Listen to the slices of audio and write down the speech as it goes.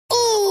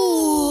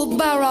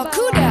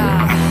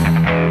Barracuda.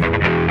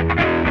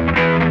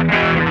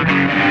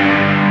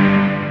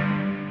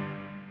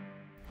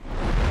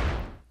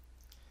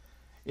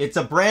 It's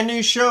a brand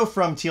new show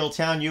from Teal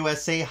Town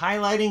USA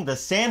highlighting the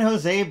San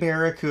Jose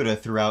Barracuda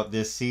throughout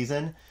this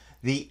season.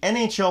 The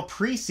NHL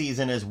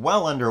preseason is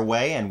well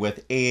underway, and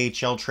with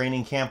AHL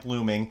training camp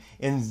looming,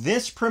 in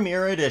this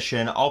premiere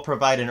edition, I'll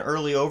provide an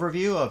early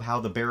overview of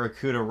how the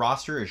Barracuda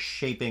roster is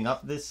shaping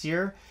up this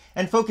year,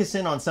 and focus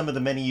in on some of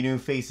the many new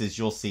faces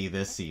you'll see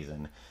this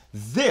season.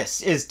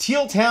 This is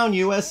Teal Town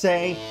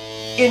USA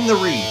in the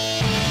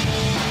Reef.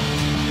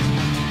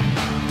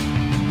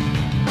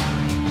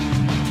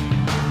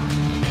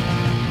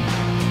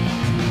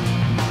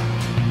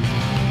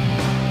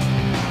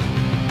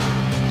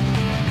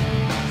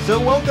 So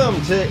welcome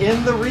to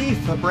In the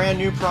Reef, a brand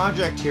new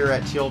project here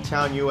at Teal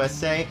Town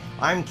USA.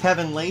 I'm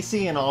Kevin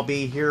Lacy, and I'll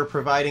be here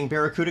providing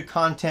Barracuda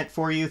content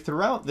for you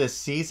throughout this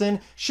season.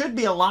 Should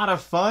be a lot of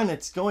fun.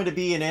 It's going to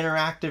be an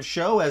interactive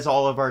show, as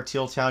all of our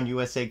Teal Town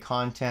USA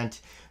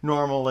content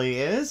normally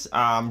is.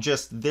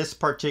 Just this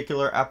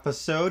particular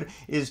episode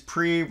is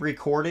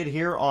pre-recorded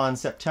here on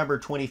September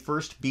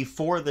 21st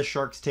before the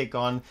Sharks take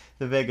on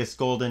the Vegas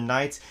Golden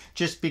Knights,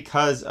 just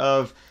because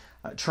of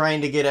trying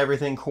to get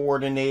everything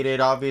coordinated.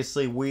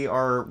 Obviously, we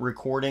are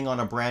recording on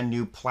a brand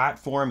new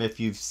platform. If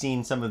you've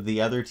seen some of the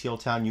other Teal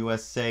Town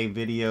USA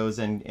videos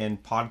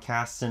and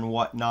podcasts and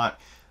whatnot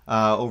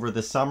over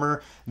the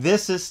summer,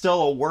 this is still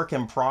a work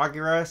in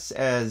progress,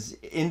 as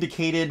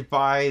indicated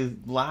by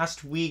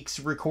last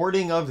week's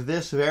recording of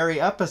this very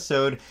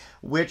episode,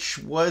 which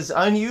was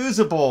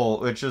unusable,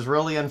 which is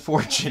really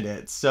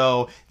unfortunate.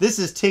 So this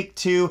is take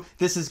two.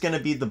 This is going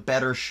to be the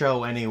better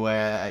show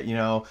anyway.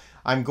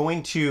 I'm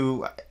going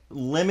to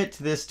limit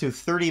this to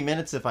 30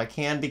 minutes if I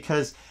can,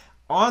 because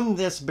on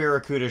this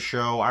Barracuda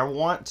show, I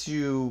want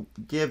to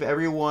give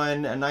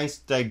everyone a nice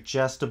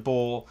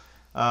digestible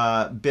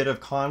bit of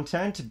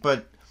content,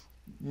 but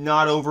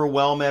not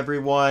overwhelm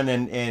everyone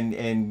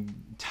and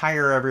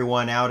tire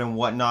everyone out and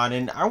whatnot.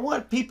 And I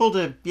want people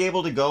to be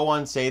able to go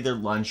on, say, their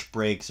lunch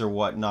breaks or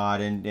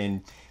whatnot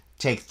and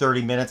take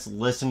 30 minutes,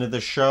 listen to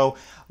the show.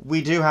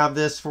 We do have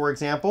this, for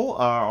example,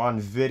 on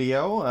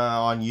video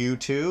on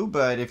YouTube,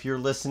 but if you're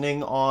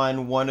listening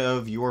on one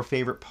of your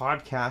favorite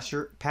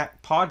podcatchers,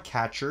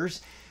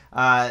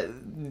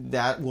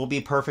 that will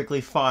be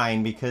perfectly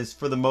fine, because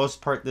for the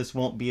most part, this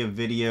won't be a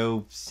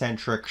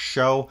video-centric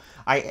show.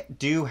 I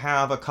do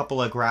have a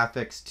couple of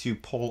graphics to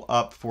pull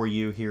up for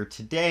you here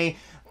today,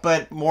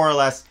 but more or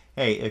less,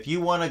 hey, if you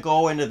want to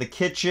go into the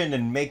kitchen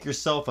and make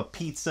yourself a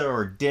pizza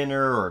or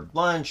dinner or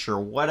lunch or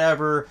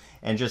whatever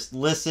and just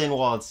listen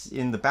while it's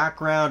in the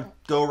background,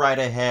 go right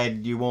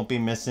ahead. You won't be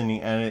missing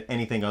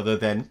anything other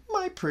than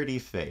my pretty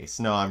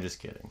face. No, I'm just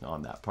kidding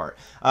on that part.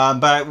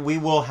 But we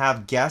will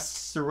have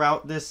guests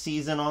throughout this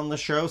season on the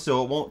show,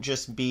 so it won't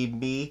just be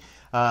me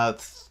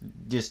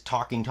just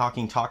talking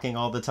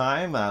all the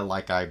time,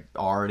 like I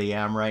already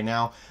am right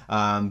now.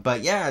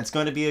 But yeah, it's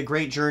going to be a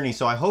great journey,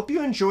 so I hope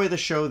you enjoy the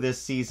show this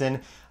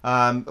season.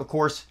 Of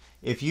course,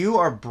 if you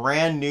are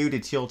brand new to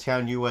Teal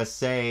Town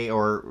USA,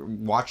 or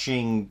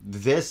watching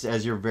this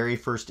as your very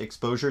first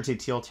exposure to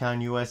Teal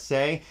Town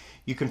USA,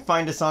 you can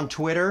find us on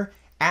Twitter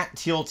at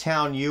Teal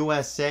Town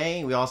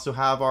USA. We also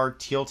have our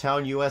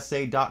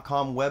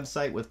tealtownusa.com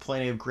website with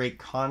plenty of great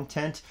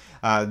content.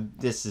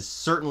 This is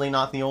certainly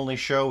not the only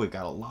show. We've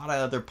got a lot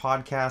of other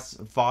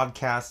podcasts,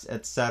 vodcasts,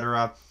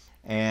 etc.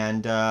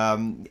 And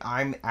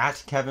I'm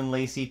at Kevin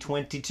Lacy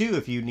 22.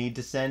 If you need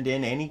to send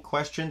in any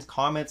questions,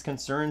 comments,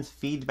 concerns,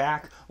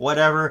 feedback,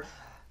 whatever,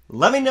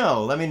 let me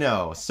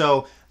know.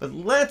 So, but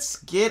let's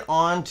get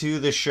on to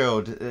the show.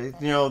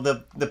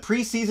 The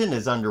preseason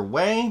is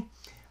underway.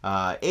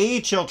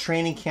 AHL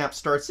training camp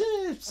starts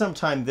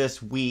sometime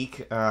this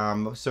week.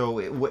 So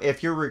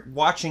if you're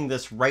watching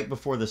this right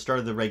before the start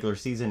of the regular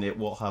season, it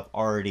will have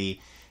already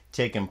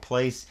taken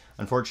place.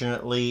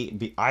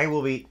 Unfortunately, I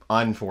will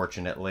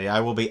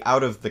be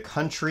out of the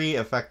country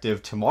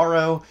effective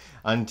tomorrow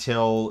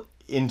until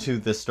into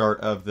the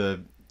start of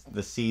the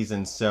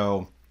season.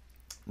 So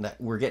that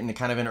we're getting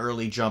kind of an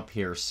early jump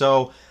here.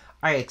 So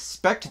I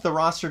expect the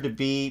roster to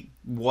be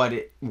what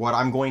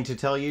I'm going to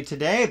tell you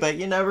today, but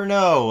you never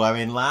know. I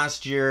mean,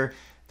 last year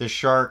the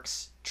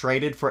Sharks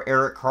traded for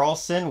Erik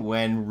Karlsson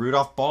when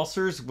Rudolph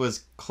Balcers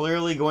was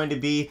clearly going to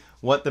be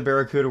what the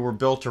Barracuda were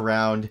built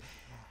around.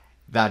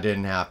 That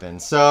didn't happen.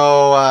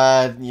 So,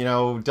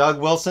 Doug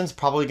Wilson's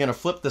probably going to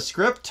flip the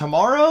script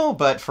tomorrow,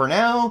 but for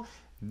now,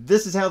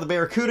 this is how the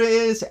Barracuda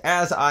is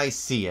as I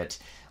see it.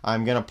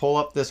 I'm going to pull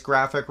up this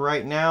graphic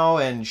right now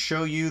and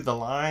show you the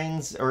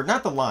lines, or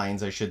not the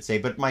lines, I should say,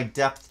 but my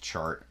depth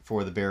chart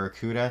for the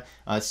Barracuda.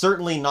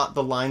 Certainly not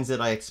the lines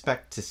that I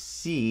expect to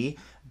see,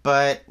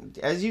 but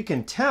as you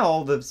can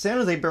tell, the San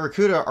Jose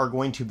Barracuda are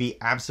going to be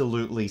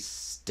absolutely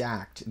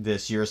stacked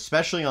this year,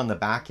 especially on the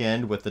back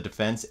end with the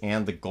defense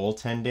and the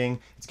goaltending.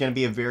 It's going to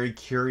be a very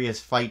curious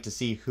fight to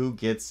see who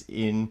gets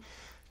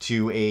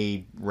into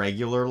a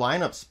regular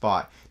lineup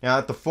spot. Now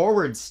at the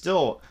forward,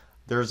 still,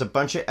 there's a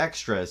bunch of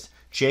extras.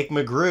 Jake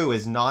McGrew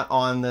is not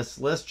on this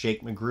list.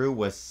 Jake McGrew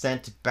was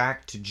sent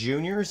back to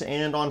juniors,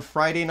 and on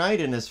Friday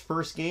night in his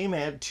first game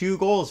had 2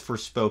 goals for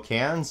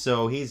Spokane,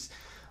 so he's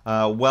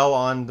well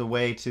on the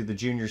way to the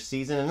junior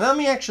season. And let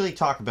me actually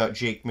talk about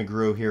Jake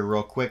McGrew here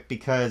real quick,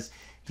 because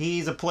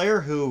he's a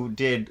player who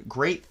did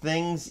great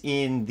things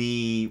in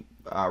the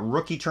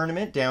rookie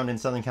tournament down in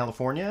Southern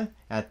California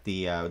at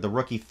the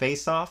rookie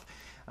face-off,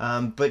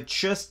 but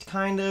just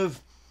kind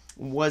of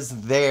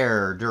was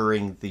there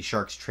during the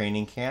Sharks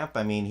training camp.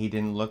 I mean, he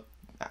didn't look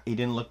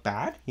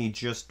bad. He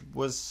just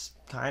was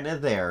kind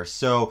of there.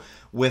 So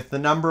with the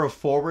number of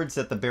forwards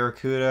that the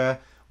Barracuda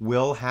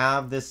will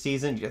have this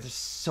season, there's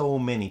so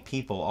many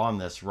people on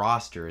this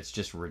roster. It's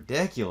just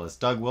ridiculous.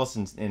 Doug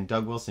Wilson and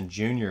Doug Wilson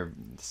Jr.,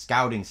 the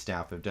scouting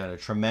staff, have done a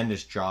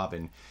tremendous job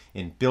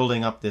in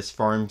building up this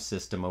farm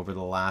system over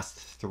the last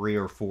 3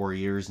 or 4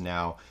 years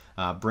now,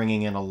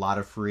 bringing in a lot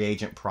of free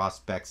agent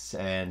prospects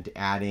and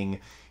adding,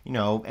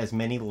 as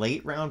many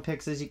late round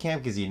picks as you can,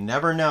 because you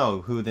never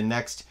know who the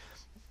next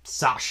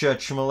Sasha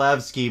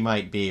Chmielewski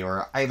might be,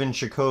 or Ivan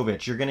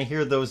Chikovic. You're going to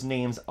hear those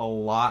names a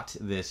lot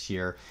this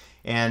year.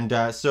 And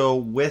so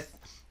with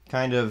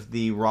kind of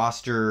the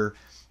roster,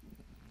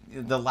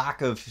 the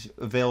lack of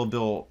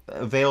available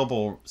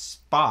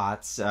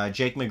spots,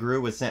 Jake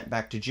McGrew was sent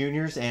back to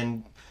juniors,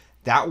 and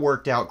that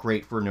worked out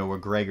great for Noah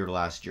Gregor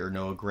last year.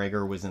 Noah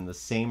Gregor was in the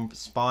same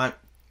spot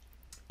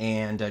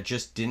and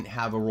just didn't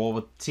have a role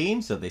with the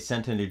team, so they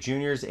sent him to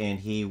juniors, and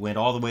he went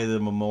all the way to the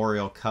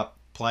Memorial Cup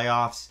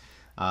playoffs.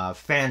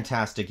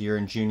 Fantastic year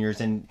in juniors,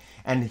 and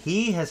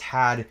he has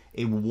had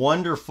a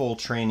wonderful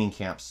training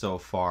camp so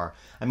far.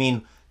 I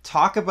mean,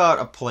 talk about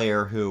a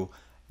player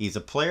he's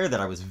a player that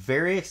I was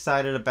very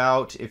excited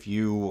about. If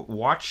you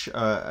watch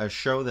a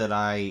show that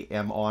I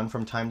am on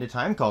from time to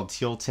time called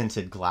Teal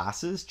Tinted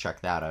Glasses, check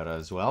that out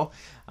as well.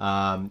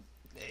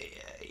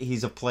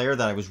 He's a player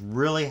that I was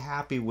really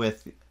happy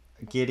with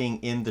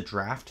getting in the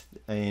draft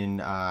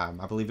in,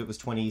 I believe it was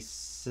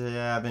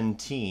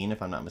 2017,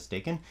 if I'm not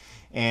mistaken.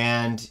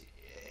 And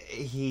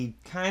he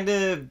kind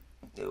of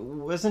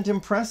wasn't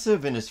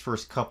impressive in his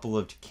first couple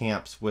of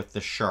camps with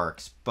the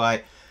Sharks,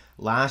 but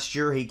last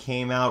year he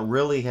came out,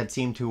 really had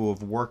seemed to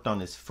have worked on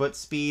his foot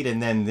speed, and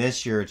then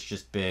this year it's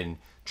just been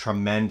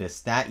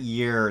tremendous. That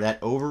year, that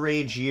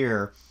overage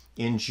year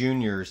in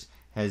juniors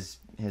has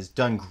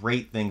done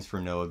great things for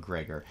Noah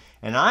Gregor.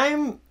 And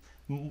I'm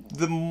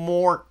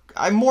more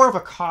of a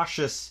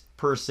cautious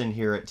person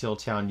here at Teal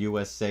Town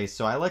USA,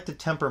 so I like to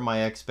temper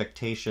my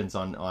expectations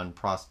on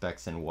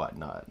prospects and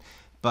whatnot.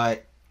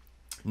 But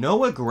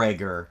Noah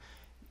Gregor,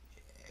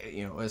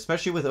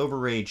 especially with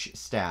overage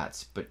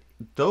stats, but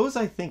those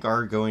I think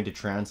are going to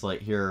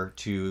translate here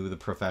to the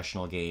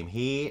professional game.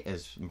 He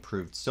has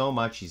improved so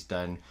much. He's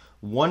done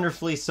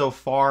wonderfully so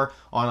far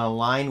on a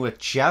line with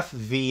Jeff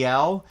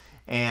VL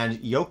and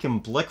Joachim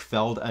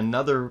Blichfeld,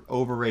 another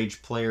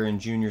overage player in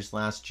juniors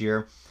last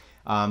year.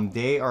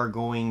 They are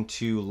going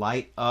to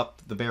light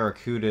up the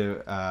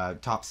Barracuda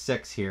top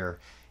 6 here,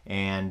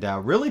 and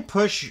really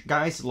push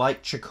guys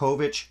like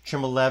Chikovic,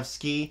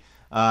 Chmielewski,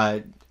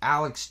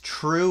 Alex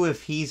True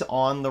if he's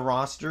on the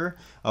roster,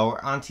 or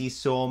Antti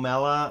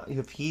Suomela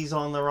if he's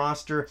on the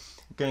roster.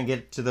 We're going to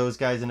get to those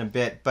guys in a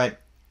bit,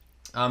 but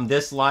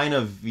this line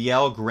of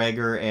Viel,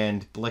 Gregor,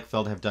 and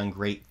Blichfeld have done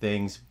great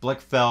things.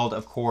 Blichfeld,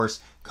 of course,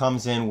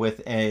 comes in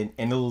with an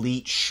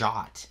elite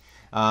shot.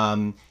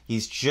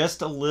 He's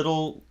just a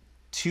little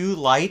too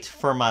light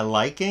for my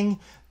liking,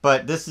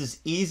 but this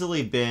has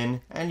easily been,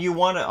 and you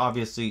want to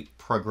obviously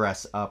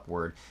progress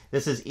upward,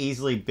 this has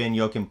easily been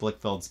Joachim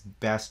Blichfeld's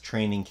best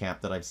training camp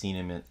that I've seen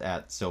him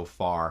at so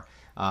far.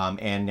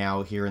 And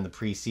now here in the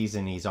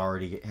preseason, he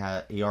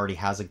already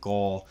has a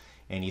goal,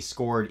 and he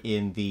scored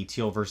in the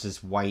Teal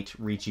versus White,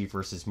 Ricci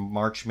versus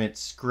Marchment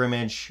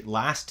scrimmage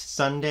last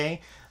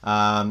Sunday.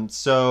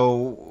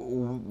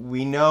 So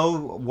we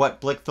know what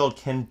Blichfeld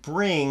can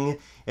bring.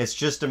 It's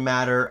just a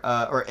matter,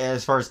 or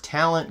as far as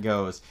talent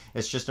goes,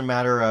 it's just a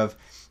matter of,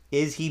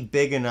 is he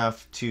big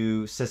enough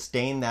to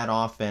sustain that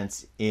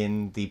offense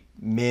in the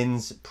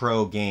men's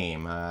pro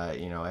game?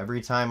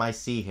 Every time I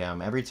see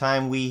him, every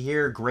time we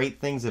hear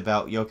great things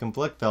about Joachim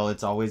Blichfeld,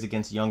 it's always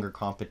against younger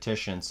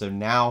competition. So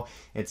now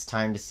it's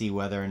time to see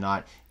whether or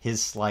not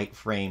his slight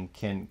frame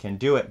can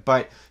do it.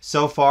 But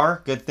so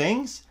far, good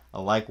things.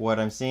 I like what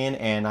I'm seeing,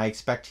 and I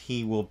expect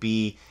he will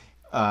be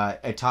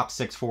a top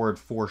 6 forward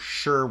for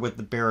sure with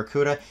the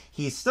Barracuda.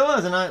 He still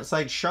has an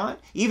outside shot.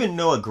 Even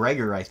Noah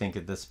Gregor, I think,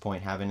 at this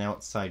point, have an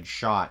outside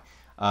shot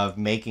of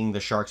making the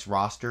Sharks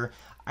roster.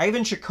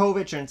 Ivan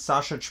Chikovic and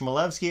Sasha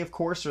Chmielewski, of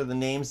course, are the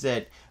names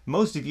that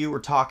most of you were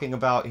talking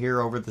about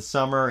here over the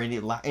summer and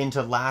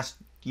into last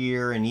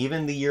year and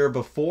even the year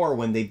before,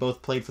 when they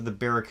both played for the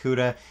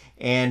Barracuda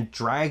and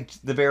dragged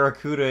the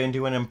Barracuda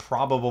into an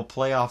improbable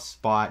playoff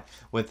spot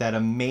with that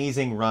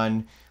amazing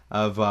run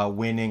of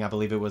winning, I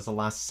believe it was the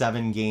last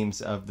 7 games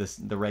of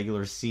the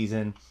regular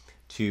season,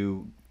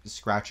 to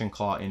scratch and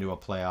claw into a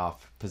playoff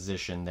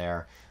position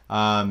there.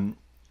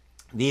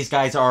 These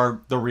guys are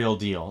the real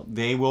deal.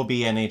 They will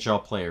be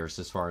NHL players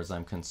as far as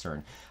I'm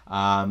concerned.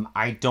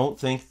 I don't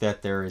think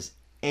that there is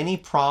any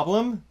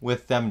problem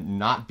with them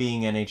not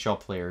being NHL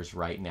players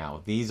right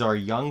now. These are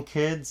young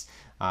kids.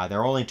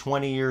 They're only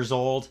 20 years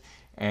old,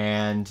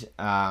 and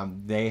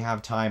they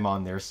have time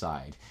on their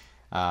side.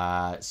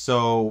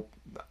 So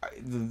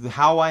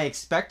how I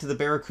expect the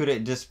Barracuda,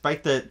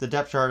 despite the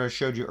depth chart I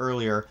showed you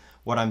earlier,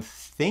 what I'm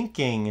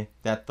thinking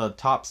that the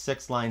top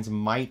 6 lines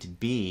might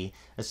be,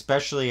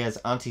 especially as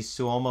Antti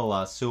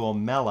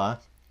Suomela,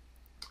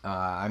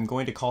 I'm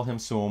going to call him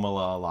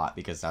Suomela a lot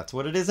because that's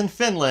what it is in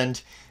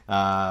Finland,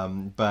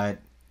 but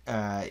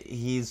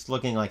he's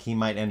looking like he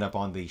might end up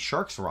on the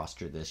Sharks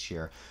roster this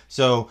year.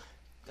 So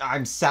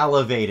I'm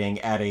salivating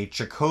at a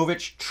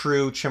Djokovic,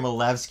 True,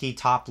 Chmelevski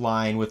top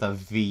line with a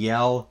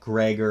Viel,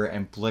 Gregor,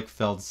 and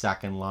Blichfeld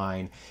second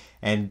line.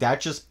 And that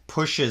just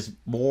pushes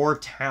more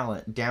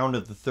talent down to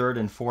the third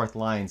and fourth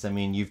lines. I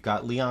mean, you've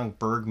got Leon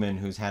Bergman,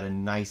 who's had a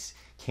nice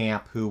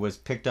camp, who was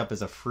picked up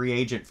as a free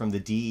agent from the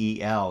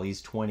DEL.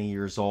 He's 20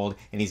 years old,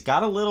 and he's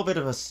got a little bit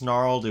of a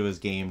snarl to his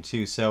game,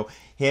 too. So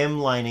him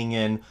lining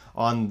in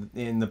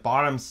the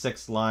bottom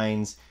 6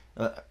 lines,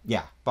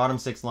 bottom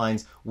 6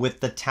 lines with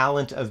the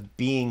talent of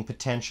being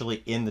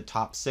potentially in the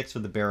top 6 for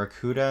the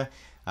Barracuda,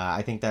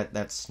 I think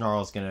that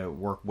snarl is going to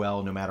work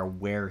well no matter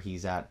where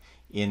he's at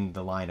in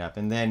the lineup.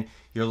 And then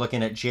you're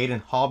looking at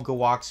Jaden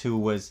Hobgawaks, who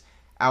was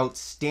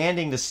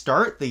outstanding to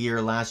start the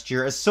year last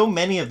year, as so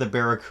many of the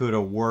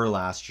Barracuda were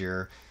last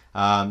year.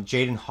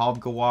 Jaden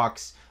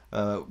Hobgawaks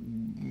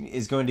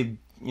is going to,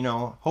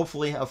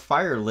 hopefully have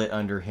fire lit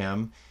under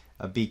him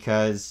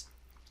because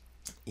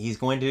he's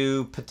going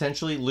to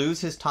potentially lose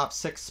his top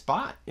 6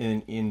 spot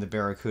in the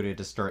Barracuda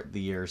to start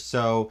the year.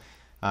 So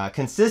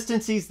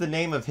consistency is the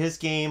name of his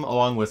game,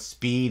 along with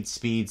speed.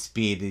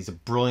 He's a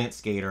brilliant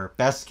skater,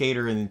 best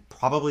skater in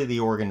probably the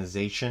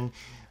organization,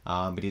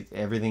 but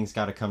everything's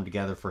got to come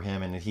together for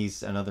him, and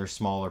he's another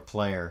smaller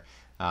player.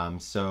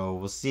 So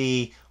we'll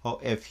see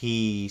if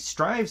he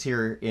strives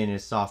here in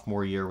his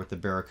sophomore year with the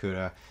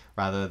Barracuda,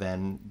 rather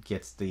than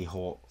gets the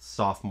whole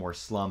sophomore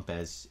slump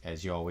as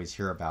you always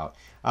hear about.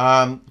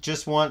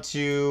 Just want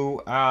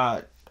to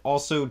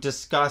also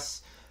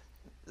discuss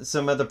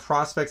some of the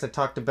prospects I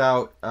talked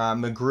about.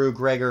 McGrew,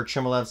 Gregor,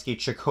 Chmelevski,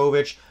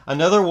 Djokovic.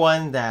 Another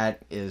one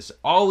that is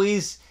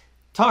always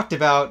talked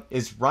about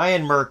is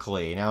Ryan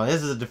Merkley. Now,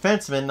 this is a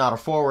defenseman, not a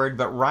forward,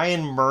 but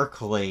Ryan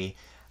Merkley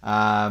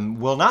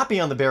will not be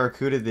on the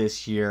Barracuda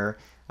this year,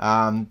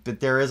 but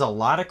there is a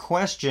lot of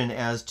question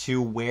as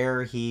to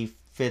where he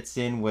fits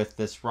in with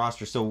this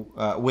roster,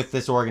 so with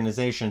this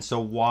organization. So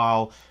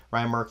while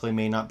Ryan Merkley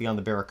may not be on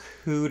the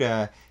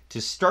Barracuda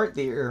to start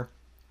the year,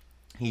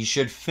 he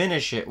should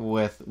finish it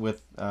with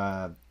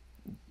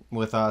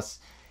us.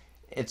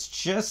 It's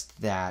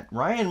just that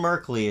Ryan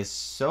Merkley is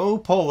so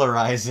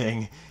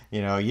polarizing.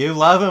 You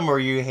love him or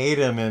you hate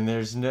him, and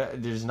there's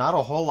not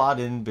a whole lot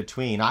in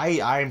between.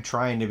 I'm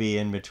trying to be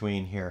in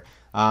between here.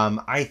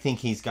 I think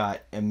he's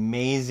got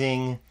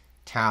amazing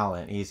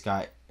talent. He's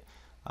got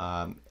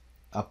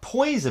a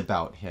poise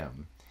about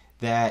him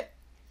that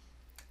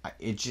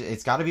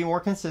it's got to be more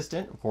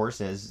consistent, of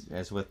course,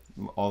 as with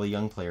all the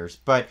young players.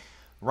 But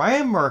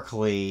Ryan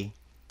Merkley,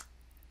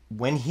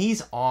 when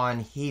he's on,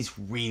 he's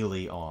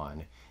really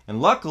on.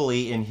 And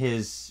luckily, in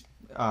his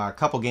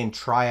couple-game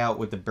tryout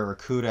with the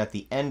Barracuda at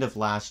the end of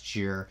last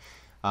year,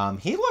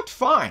 he looked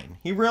fine.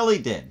 He really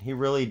did.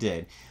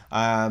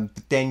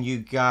 But then you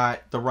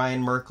got the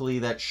Ryan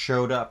Merkley that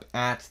showed up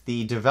at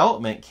the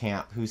development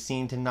camp, who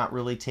seemed to not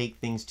really take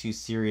things too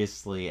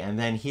seriously. And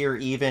then here,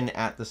 even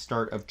at the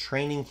start of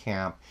training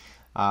camp,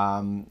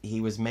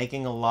 he was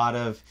making a lot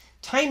of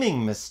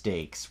timing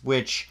mistakes,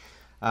 which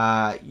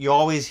you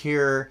always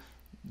hear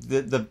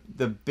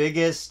the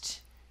biggest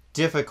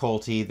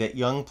difficulty that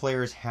young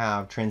players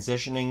have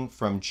transitioning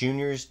from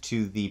juniors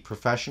to the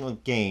professional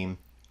game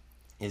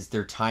is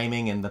their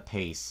timing and the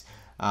pace.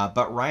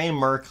 But Ryan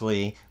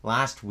Merkley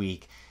last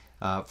week,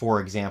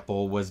 for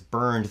example, was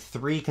burned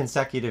 3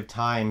 consecutive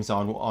times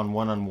on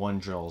one-on-one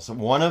drills,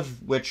 one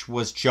of which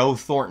was Joe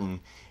Thornton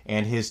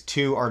and his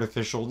 2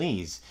 artificial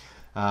knees.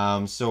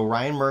 So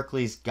Ryan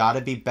Merkley's got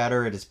to be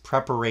better at his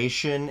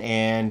preparation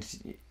and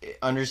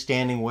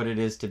understanding what it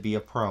is to be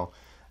a pro.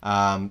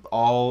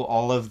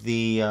 All of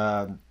the,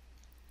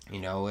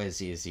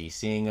 is he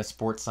seeing a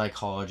sports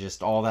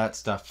psychologist, all that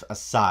stuff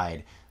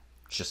aside,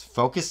 just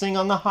focusing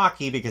on the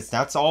hockey, because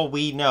that's all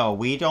we know.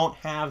 We don't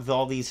have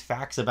all these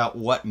facts about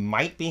what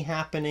might be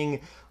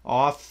happening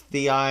off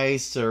the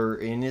ice or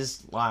in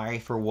his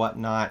life or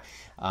whatnot.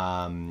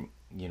 Unless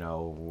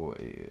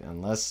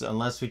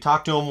we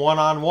talk to him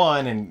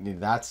one-on-one, and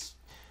that's,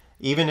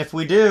 even if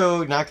we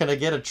do, not going to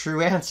get a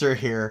true answer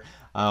here.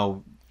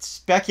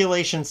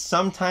 Speculation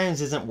sometimes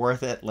isn't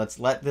worth it. Let's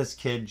let this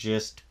kid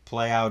just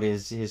play out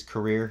his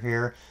career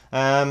here,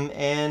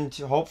 and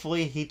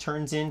hopefully he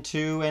turns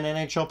into an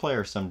NHL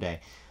player someday.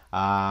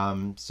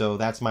 So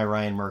that's my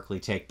Ryan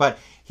Merkley take. But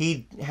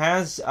he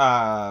has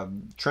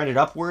trended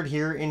upward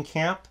here in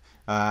camp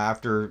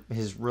after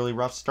his really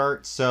rough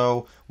start.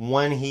 So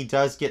when he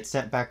does get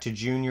sent back to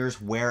juniors,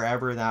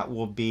 wherever that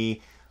will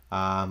be,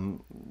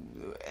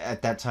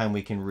 at that time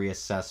we can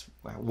reassess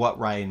what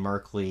Ryan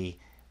Merkley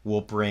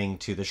will bring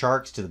to the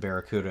Sharks, to the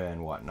Barracuda,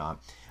 and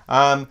whatnot.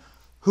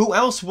 Who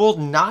else will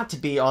not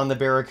be on the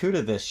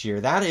Barracuda this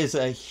year? That is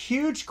a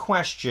huge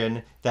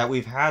question that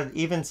we've had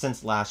even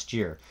since last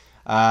year.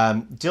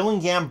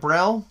 Dylan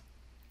Gambrell,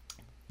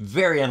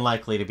 very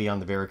unlikely to be on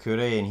the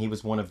Barracuda, and he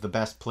was one of the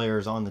best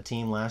players on the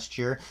team last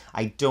year.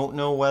 I don't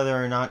know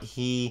whether or not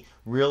he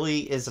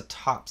really is a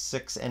top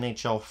 6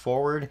 NHL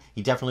forward.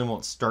 He definitely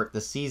won't start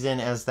the season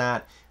as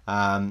that,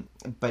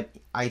 but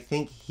I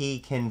think he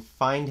can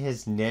find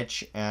his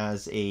niche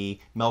as a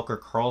Melker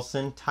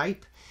Karlsson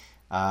type.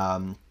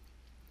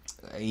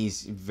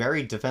 He's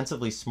very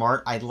defensively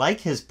smart. I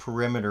like his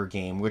perimeter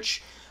game,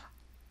 which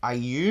I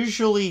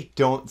usually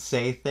don't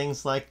say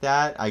things like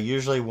that. I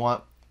usually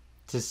want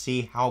to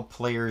see how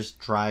players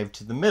drive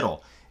to the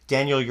middle.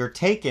 Daniel, you're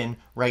taken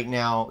right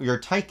now. You're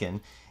taken.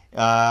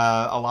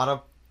 A lot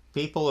of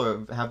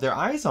people have their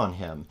eyes on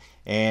him,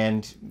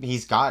 and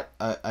he's got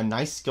a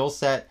nice skill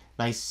set,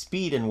 nice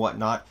speed and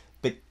whatnot,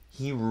 but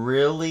he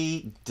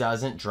really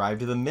doesn't drive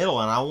to the middle,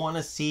 and I want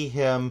to see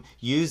him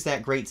use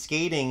that great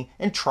skating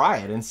and try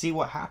it and see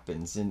what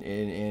happens.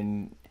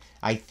 And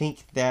I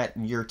think that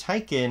your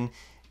Tyken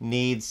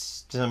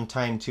needs some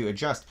time to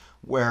adjust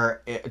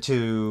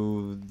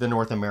to the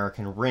North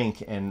American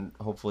rink and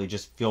hopefully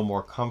just feel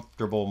more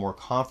comfortable, more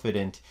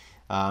confident,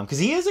 because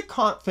he is a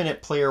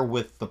confident player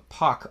with the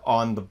puck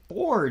on the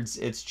boards.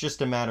 It's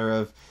just a matter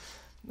of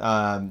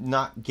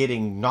not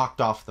getting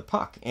knocked off the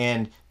puck.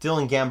 And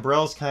Dylan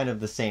Gambrell's kind of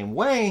the same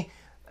way,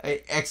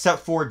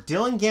 except for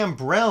Dylan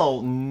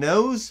Gambrell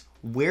knows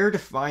where to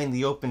find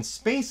the open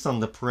space on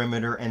the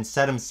perimeter and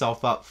set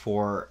himself up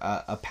for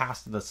a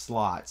pass to the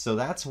slot. So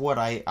that's what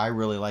I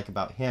really like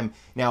about him.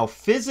 Now,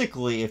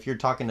 physically, if you're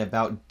talking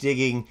about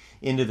digging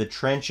into the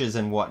trenches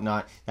and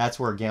whatnot, that's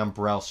where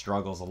Gambrell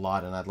struggles a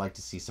lot, and I'd like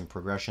to see some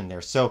progression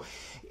there. So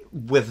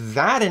with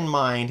that in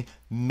mind,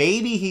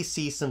 maybe he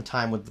sees some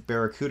time with the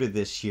Barracuda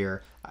this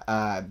year,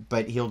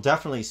 but he'll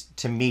definitely,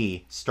 to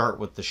me, start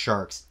with the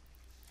Sharks.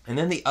 And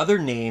then the other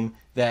name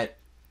that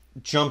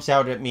jumps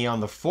out at me on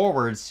the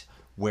forwards,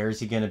 where's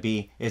he going to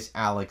be, is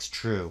Alex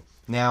True.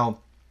 Now,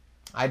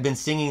 I've been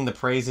singing the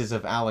praises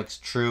of Alex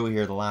True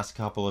here the last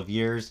couple of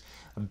years.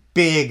 A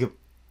big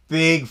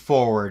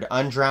forward,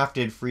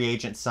 undrafted free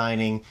agent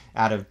signing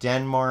out of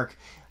Denmark.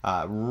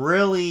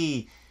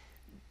 Really,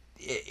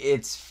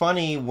 it's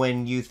funny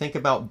when you think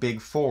about big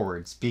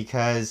forwards,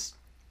 because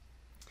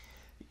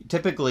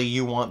typically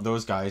you want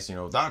those guys,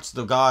 that's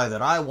the guy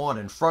that I want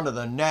in front of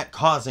the net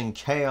causing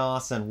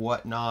chaos and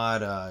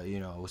whatnot,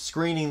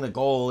 screening the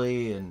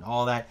goalie and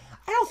all that.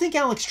 I don't think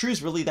Alex True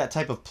is really that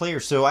type of player,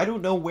 so I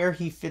don't know where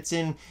he fits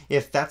in,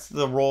 if that's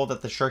the role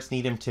that the Sharks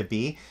need him to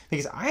be,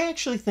 because I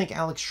actually think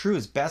Alex True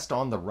is best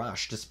on the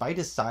rush, despite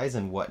his size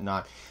and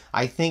whatnot.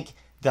 I think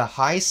the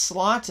high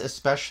slot,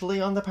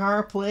 especially on the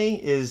power play,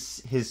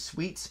 is his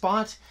sweet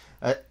spot.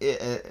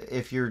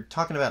 If you're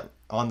talking about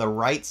on the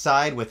right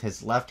side with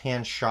his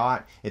left-hand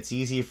shot, it's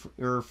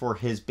easier for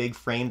his big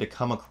frame to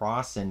come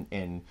across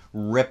and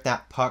rip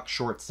that puck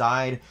short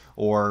side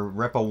or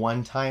rip a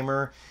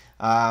one-timer.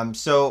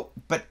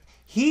 But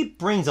he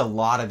brings a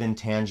lot of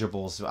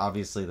intangibles,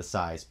 obviously the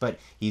size, but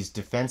he's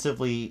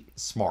defensively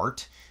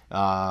smart.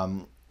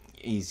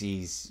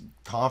 He's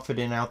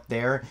confident out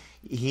there.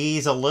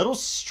 He's a little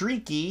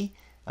streaky,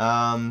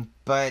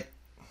 but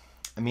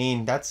I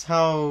mean, that's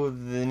how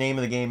the name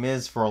of the game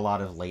is for a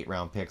lot of late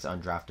round picks,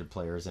 undrafted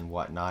players and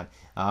whatnot.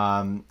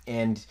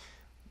 And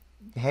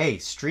hey,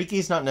 streaky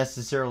is not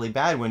necessarily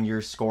bad when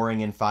you're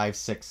scoring in 5,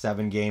 6,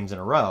 7 games in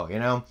a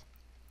row,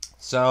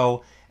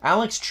 So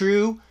Alex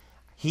True,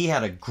 he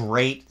had a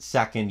great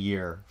second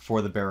year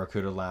for the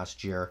Barracuda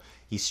last year.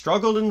 He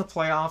struggled in the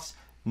playoffs.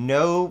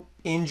 No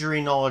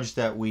injury knowledge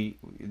that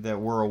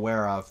we're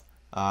aware of.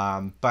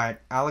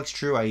 But Alex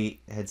True, I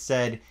had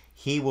said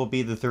he will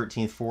be the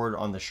 13th forward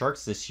on the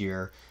Sharks this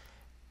year.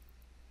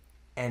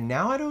 And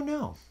now I don't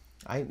know.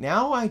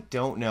 I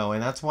don't know.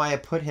 And that's why I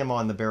put him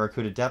on the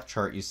Barracuda depth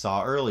chart you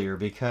saw earlier,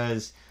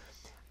 because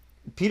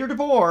Peter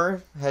DeBoer,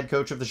 head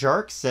coach of the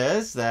Sharks,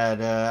 says that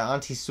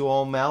Antti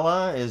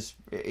Suomela is,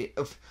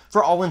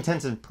 for all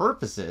intents and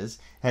purposes,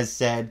 has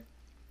said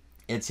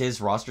it's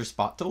his roster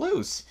spot to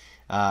lose.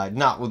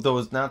 Not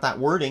that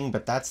wording,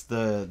 but that's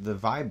the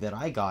vibe that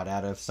I got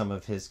out of some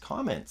of his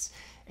comments.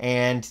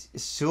 And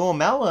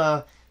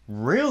Suomela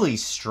really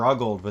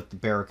struggled with the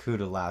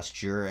Barracuda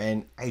last year,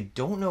 and I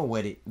don't know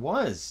what it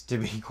was, to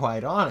be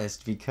quite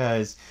honest,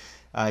 because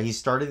he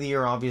started the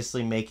year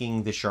obviously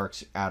making the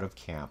Sharks out of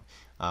camp.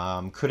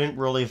 Couldn't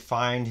really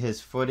find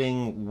his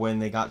footing when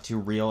they got to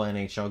real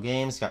NHL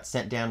games, got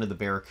sent down to the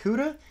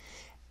Barracuda,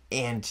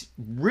 and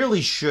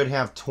really should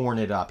have torn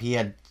it up. He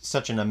had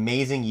such an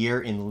amazing year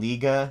in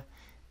Liga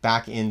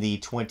back in the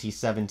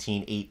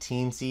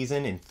 2017-18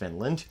 season in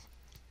Finland,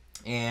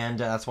 and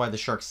that's why the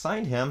Sharks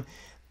signed him.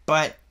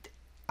 But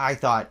I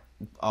thought,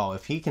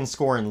 if he can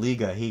score in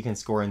Liga, he can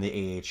score in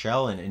the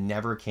AHL, and it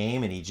never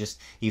came, and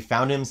he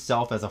found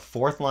himself as a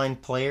fourth-line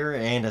player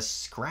and a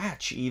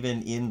scratch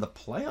even in the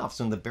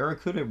playoffs, when the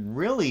Barracuda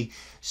really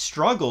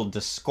struggled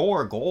to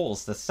score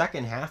goals the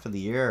second half of the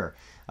year.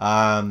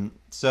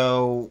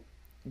 So,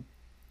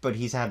 but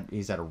he's had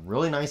a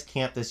really nice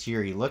camp this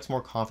year. He looks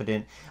more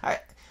confident.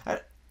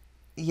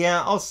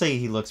 Yeah, I'll say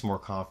he looks more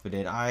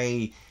confident.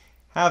 I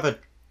have a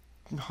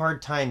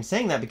hard time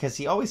saying that because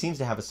he always seems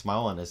to have a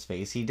smile on his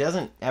face. He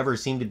doesn't ever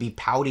seem to be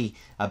pouty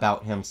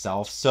about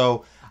himself.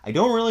 So I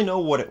don't really know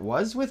what it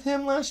was with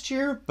him last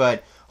year,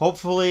 but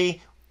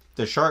hopefully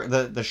the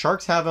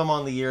Sharks have him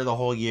on the year the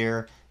whole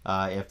year,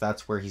 if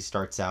that's where he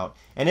starts out.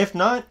 And if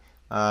not,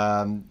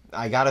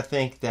 I gotta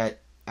think that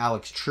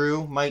Alex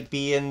True might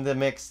be in the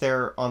mix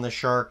there on the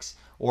Sharks,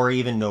 or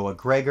even Noah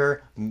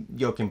Gregor,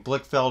 Joachim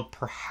Blichfeld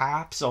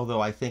perhaps,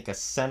 although I think a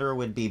center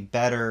would be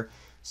better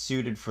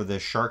suited for the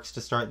Sharks to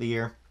start the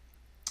year,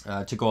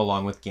 to go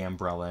along with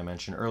Gambrell I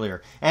mentioned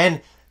earlier. And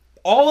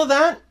all of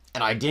that,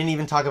 and I didn't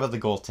even talk about the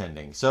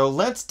goaltending. So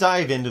let's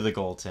dive into the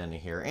goaltending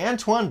here.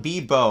 Antoine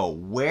Bibeau,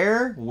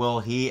 where will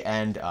he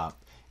end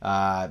up?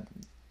 I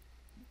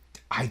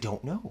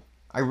don't know.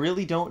 I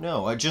really don't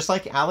know. Just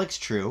like Alex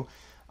True,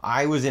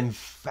 I was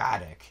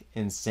emphatic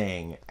in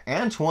saying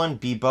Antoine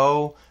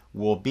Bibeau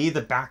will be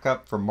the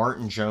backup for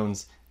Martin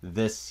Jones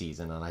this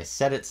season, and I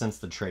said it since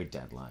the trade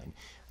deadline.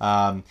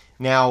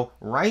 Now,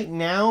 right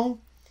now,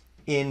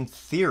 in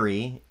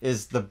theory,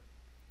 is the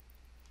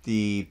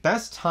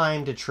best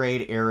time to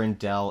trade Aaron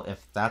Dell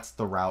if that's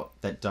the route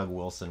that Doug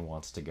Wilson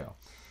wants to go.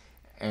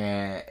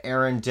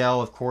 Aaron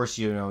Dell, of course,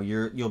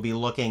 you'll be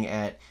looking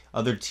at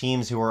other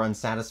teams who are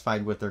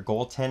unsatisfied with their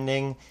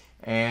goaltending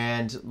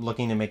and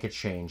looking to make a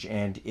change.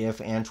 And if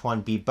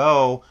Antoine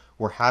Bibeau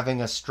were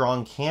having a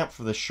strong camp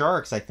for the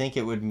Sharks, I think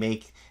it would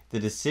make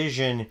the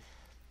decision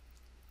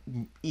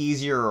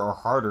easier or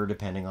harder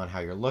depending on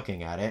how you're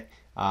looking at it.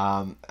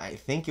 I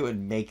think it would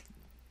make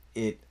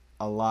it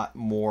a lot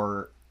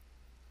more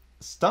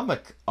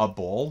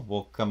stomachable.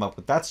 We'll come up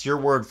with, that's your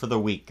word for the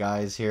week,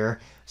 guys,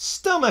 here.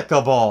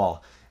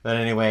 Stomachable. But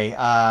anyway,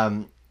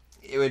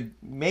 it would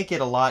make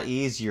it a lot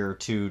easier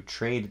to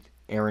trade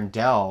Aaron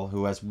Dell,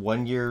 who has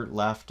 1 year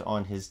left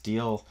on his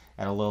deal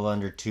at a little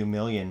under $2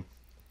 million.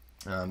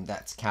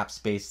 That's cap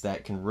space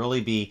that can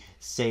really be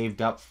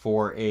saved up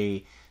for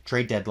a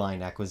trade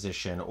deadline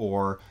acquisition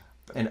or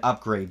an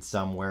upgrade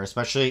somewhere,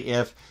 especially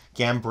if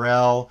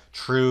Gambrell,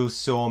 True,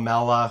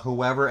 Suomela,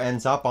 whoever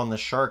ends up on the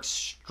Sharks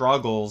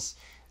struggles.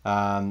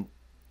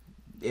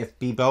 If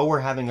Bibeau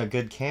were having a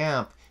good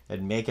camp,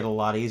 it'd make it a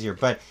lot easier.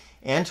 But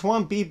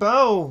Antoine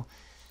Bibeau,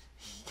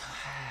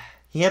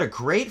 he had a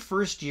great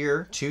first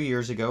year 2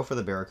 years ago for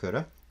the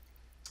Barracuda.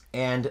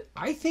 And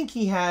I think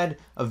he had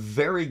a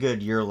very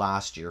good year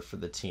last year for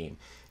the team.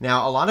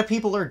 Now, a lot of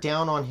people are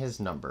down on his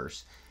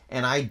numbers,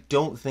 and I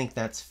don't think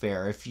that's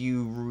fair. If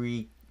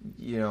you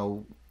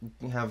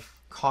have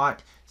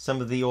caught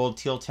some of the old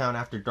Teal Town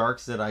After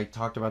Darks that I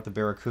talked about the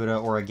Barracuda,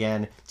 or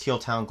again, Teal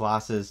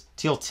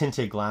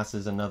Tinted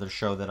Glasses, another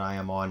show that I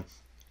am on.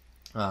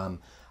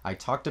 I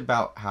talked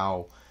about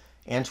how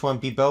Antoine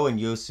Bibeau and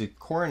Josip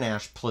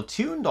Kornash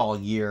platooned all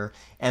year,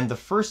 and the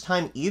first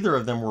time either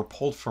of them were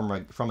pulled from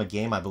a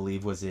game, I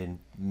believe, was in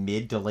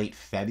mid to late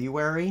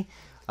February.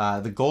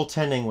 The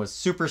goaltending was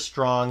super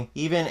strong.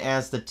 Even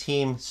as the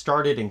team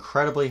started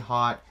incredibly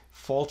hot,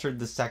 faltered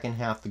the second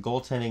half, the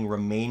goaltending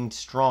remained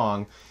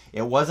strong.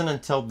 It wasn't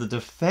until the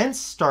defense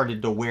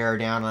started to wear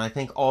down, and I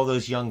think all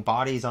those young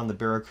bodies on the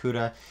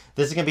Barracuda,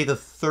 this is going to be the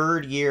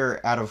third year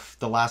out of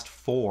the last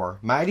four,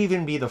 might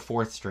even be the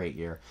fourth straight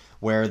year,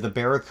 where the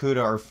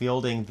Barracuda are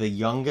fielding the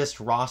youngest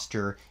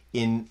roster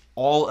in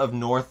all of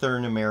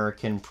Northern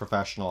American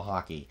professional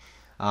hockey.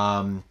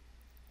 I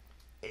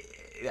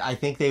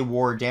think they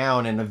wore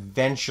down, and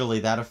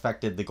eventually that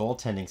affected the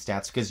goaltending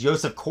stats, because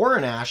Josip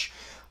Kornash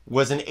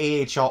was an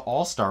AHL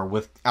All-Star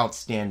with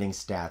outstanding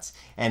stats,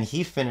 and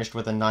he finished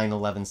with a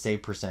 .911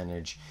 save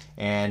percentage,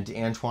 and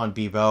Antoine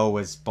Bibeau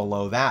was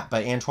below that.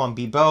 But Antoine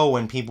Bibeau,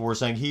 when people were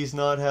saying he's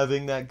not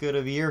having that good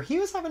of a year, he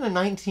was having a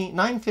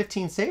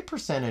 .915 save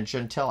percentage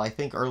until I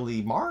think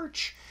early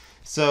March.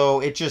 So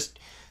it just,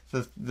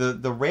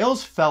 the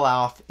rails fell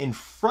off in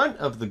front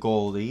of the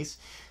goalies.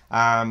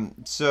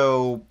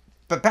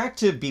 But back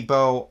to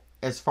Bibeau,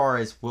 as far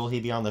as will he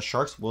be on the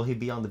Sharks, will he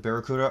be on the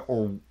Barracuda,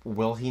 or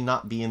will he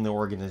not be in the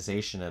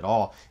organization at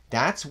all?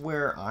 That's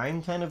where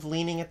I'm kind of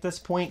leaning at this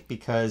point,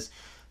 because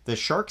the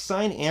Sharks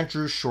signed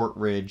Andrew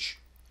Shortridge,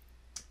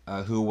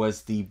 who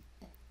was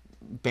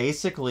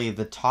basically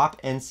the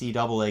top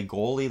NCAA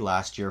goalie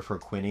last year for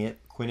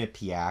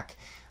Quinnipiac.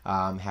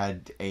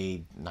 Had a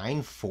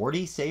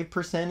 .940 save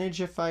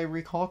percentage, if I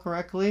recall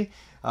correctly.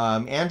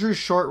 Andrew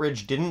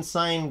Shortridge didn't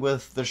sign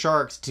with the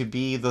Sharks to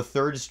be the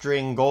third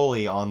string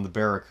goalie on the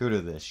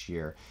Barracuda this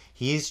year.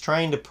 He's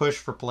trying to push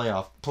for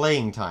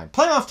playing time.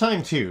 Playoff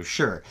time too,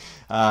 sure,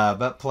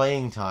 but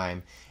playing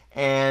time.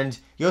 And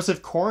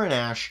Josip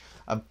Kornash,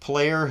 a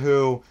player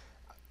who,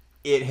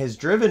 it has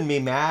driven me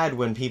mad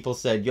when people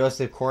said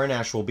Josip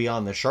Kornash will be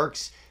on the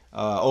Sharks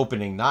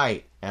opening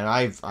night, and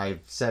I've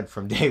said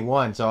from day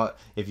one. So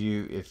if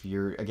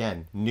you're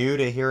again new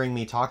to hearing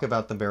me talk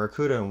about the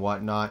Barracuda and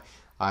whatnot,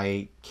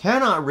 I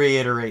cannot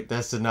reiterate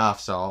this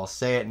enough, so I'll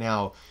say it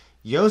now.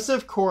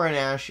 Josip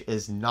Kornash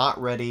is not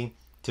ready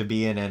to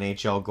be an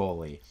NHL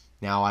goalie.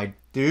 Now, I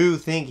do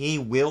think he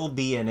will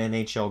be an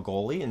NHL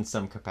goalie in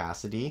some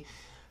capacity,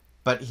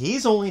 but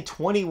he's only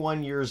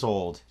 21 years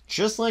old,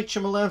 just like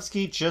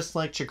Chmelevski, just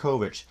like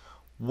Chekhovich.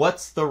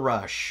 What's the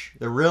rush?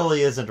 There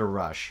really isn't a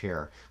rush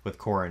here with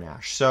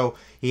Koronash. So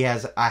he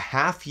has a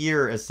half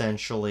year,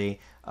 essentially,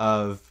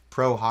 of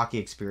pro hockey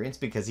experience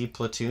because he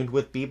platooned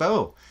with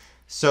Bibeau.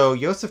 So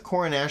Josef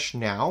Koronash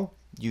now,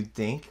 you'd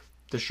think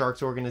the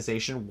Sharks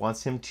organization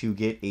wants him to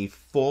get a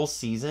full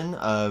season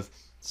of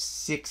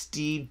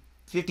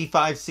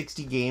 55,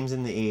 60 games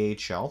in the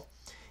AHL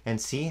and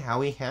see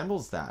how he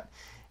handles that.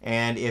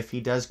 And if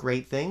he does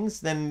great things,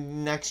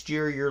 then next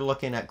year you're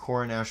looking at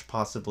Koronash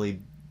possibly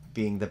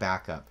being the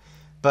backup.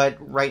 But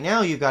right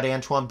now you've got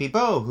Antoine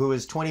Bibeau, who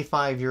is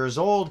 25 years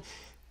old,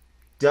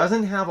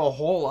 doesn't have a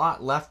whole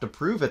lot left to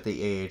prove at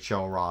the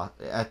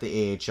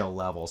AHL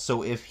level.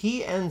 So if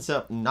he ends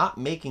up not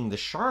making the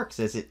Sharks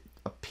as it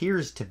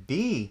appears to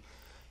be,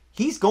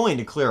 he's going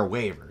to clear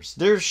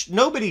waivers.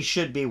 Nobody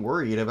should be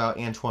worried about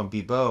Antoine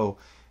Bibeau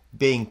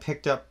being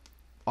picked up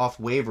off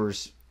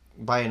waivers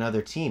by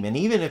another team. And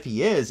even if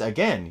he is,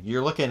 again,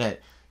 you're looking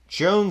at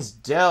Jones,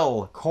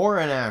 Dell,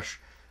 Koronash,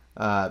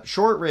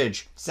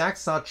 Shortridge, Zach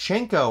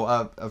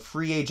Sawchenko, a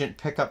free agent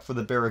pickup for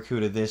the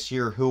Barracuda this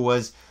year, who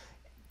was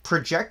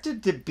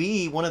projected to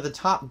be one of the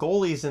top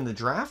goalies in the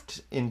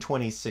draft in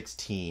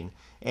 2016.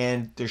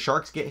 And the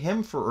Sharks get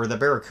him or the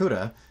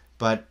Barracuda,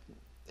 but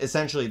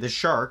essentially the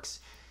Sharks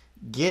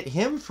get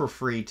him for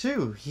free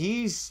too.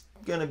 He's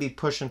going to be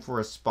pushing for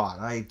a spot.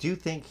 I do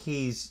think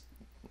he's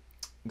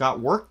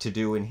got work to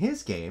do in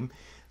his game,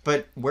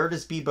 but where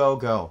does Bibeau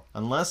go?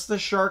 Unless the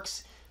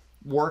Sharks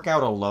work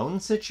out a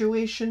loan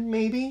situation,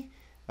 maybe.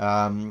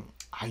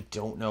 I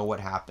don't know what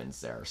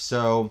happens there.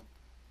 So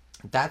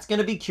that's going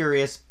to be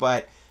curious,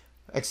 but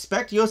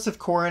expect Josef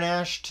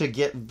Koronash to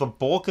get the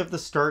bulk of the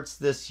starts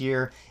this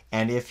year,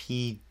 and if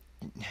he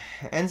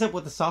ends up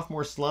with a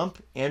sophomore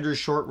slump, Andrew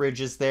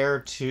Shortridge is there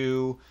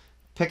to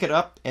pick it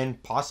up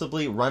and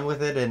possibly run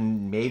with it,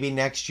 and maybe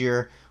next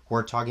year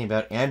we're talking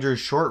about Andrew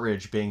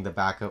Shortridge being the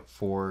backup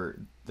for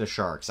the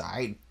Sharks.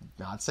 I'm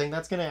not saying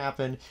that's going to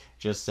happen,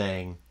 just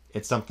saying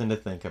it's something to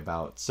think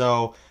about.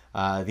 So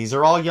these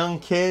are all young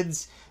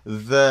kids.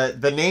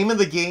 The name of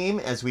the game,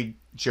 as we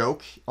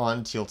joke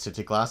on Teal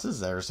City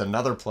Glasses, there's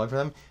another plug for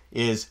them,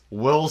 is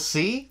We'll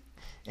See.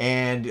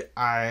 And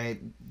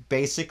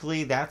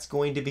basically that's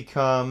going to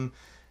become,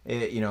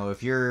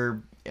 if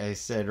you're, I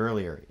said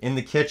earlier, in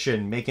the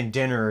kitchen making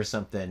dinner or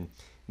something,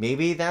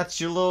 maybe that's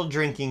your little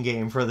drinking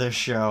game for this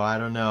show. I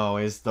don't know,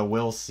 is the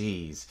Will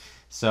Sees.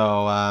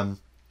 So,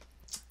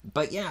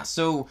 but yeah,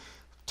 so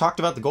talked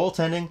about the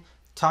goaltending,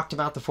 talked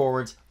about the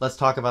forwards. Let's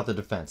talk about the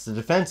defense. The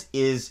defense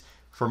is,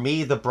 for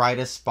me, the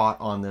brightest spot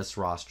on this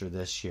roster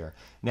this year.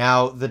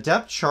 Now, the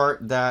depth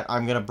chart that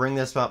I'm going to bring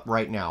this up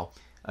right now,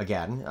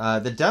 again,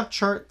 the depth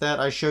chart that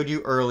I showed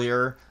you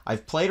earlier,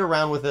 I've played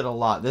around with it a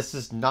lot. This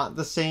is not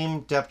the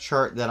same depth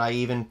chart that I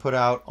even put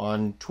out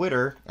on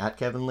Twitter, at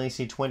Kevin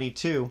Lacy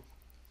 22,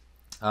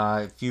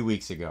 a few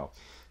weeks ago.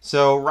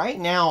 So right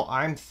now,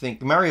 I'm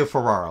thinking Mario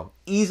Ferraro,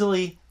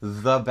 easily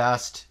the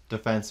best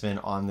defenseman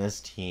on this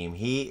team.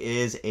 He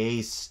is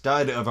a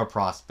stud of a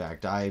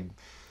prospect.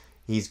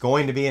 He's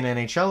going to be an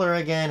NHLer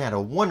again, had a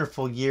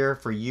wonderful year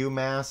for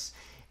UMass,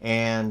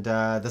 and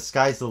the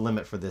sky's the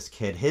limit for this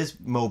kid. His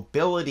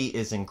mobility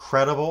is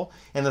incredible,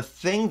 and the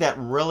thing that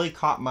really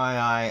caught my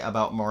eye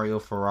about Mario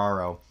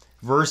Ferraro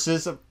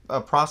versus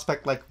a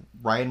prospect like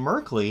Ryan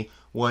Merkley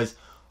was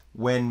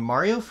when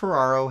Mario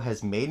Ferraro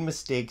has made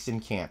mistakes in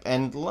camp.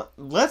 And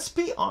let's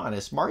be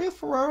honest, Mario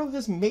Ferraro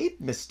has made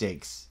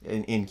mistakes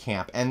in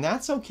camp, and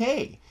that's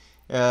okay.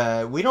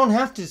 We don't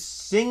have to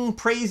sing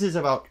praises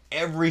about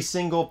every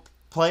single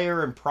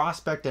player and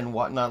prospect and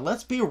whatnot.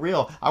 Let's be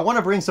real. I want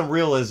to bring some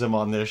realism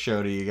on this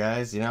show to you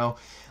guys.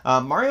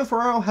 Mario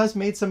Ferraro has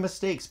made some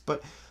mistakes,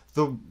 but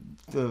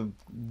the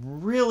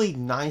really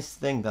nice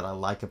thing that I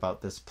like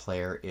about this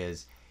player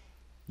is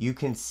you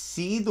can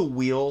see the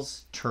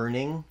wheels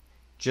turning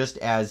just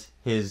as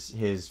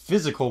his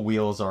physical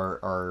wheels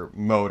are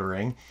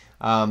motoring.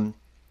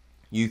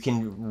 You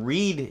can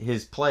read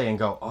his play and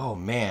go, oh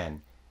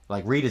man,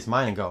 like read his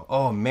mind and go,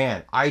 oh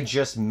man, I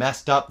just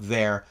messed up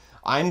there.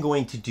 I'm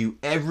going to do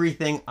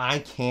everything I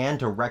can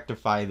to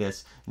rectify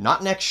this,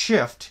 not next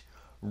shift,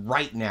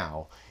 right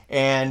now.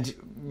 And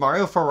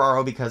Mario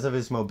Ferraro, because of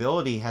his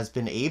mobility, has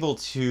been able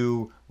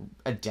to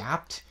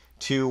adapt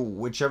to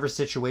whichever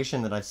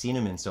situation that I've seen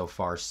him in so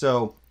far.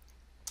 So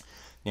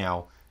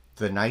now,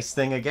 the nice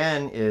thing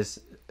again is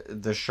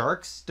the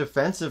Sharks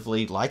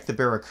defensively, like the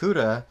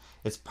Barracuda,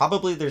 it's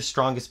probably their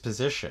strongest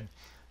position.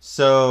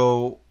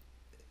 So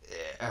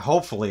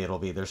hopefully it'll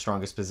be their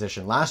strongest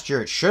position. Last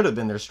year it should have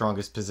been their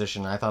strongest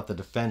position. I thought the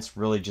defense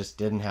really just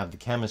didn't have the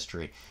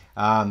chemistry.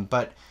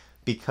 But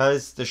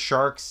because the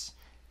Sharks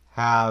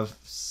have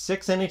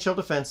 6 NHL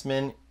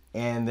defensemen,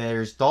 and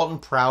there's Dalton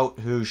Prout,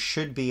 who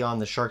should be on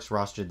the Sharks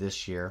roster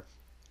this year,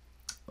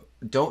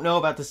 Don't know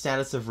about the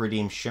status of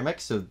Radim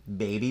Shimmick, so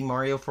maybe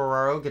Mario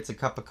Ferraro gets a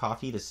cup of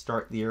coffee to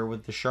start the year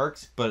with the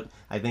Sharks, but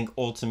I think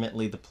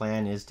ultimately the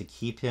plan is to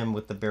keep him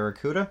with the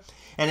Barracuda.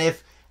 And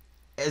if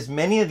as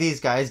many of these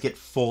guys get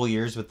full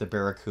years with the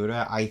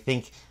Barracuda, I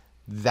think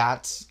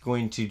that's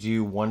going to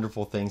do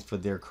wonderful things for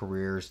their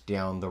careers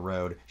down the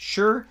road.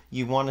 Sure,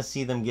 you want to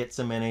see them get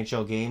some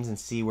NHL games and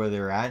see where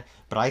they're at,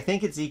 but I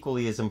think it's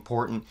equally as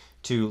important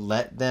to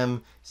let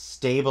them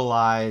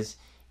stabilize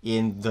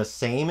in the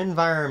same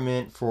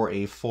environment for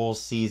a full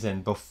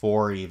season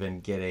before even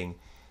getting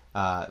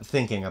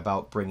thinking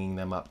about bringing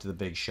them up to the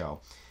big show.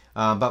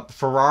 But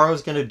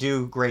Ferraro's going to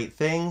do great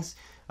things.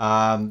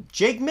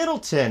 Jake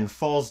Middleton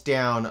falls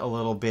down a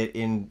little bit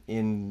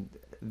in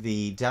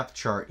the depth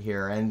chart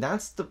here, and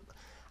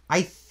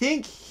I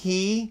think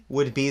he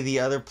would be the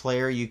other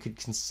player you could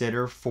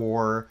consider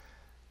for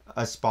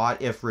a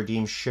spot if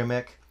Radim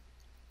Shimmick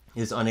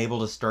is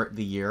unable to start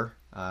the year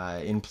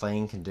in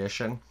playing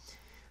condition.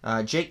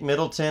 Jake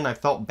Middleton, I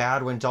felt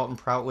bad when Dalton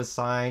Prout was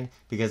signed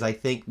because I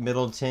think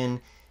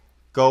Middleton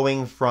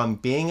going from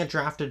being a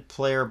drafted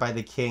player by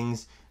the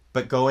Kings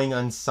but going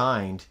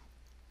unsigned,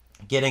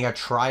 getting a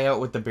tryout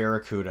with the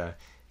Barracuda,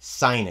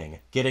 signing,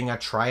 getting a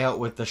tryout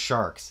with the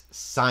Sharks,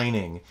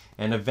 signing,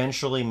 and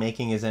eventually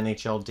making his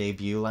NHL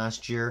debut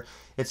last year.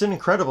 It's an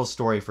incredible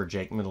story for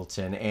Jake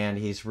Middleton, and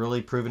he's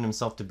really proven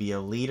himself to be a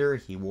leader.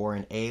 He wore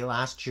an A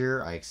last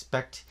year. I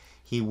expect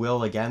he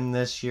will again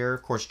this year.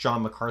 Of course,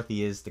 John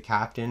McCarthy is the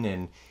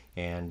captain,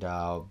 and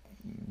the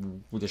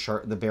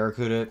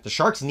Barracuda, the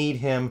Sharks need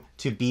him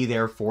to be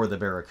there for the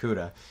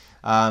Barracuda.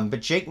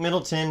 But Jake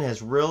Middleton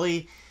has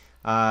really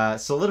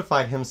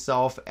solidified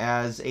himself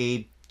as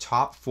a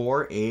top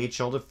 4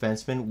 AHL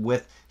defenseman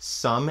with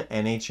some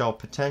NHL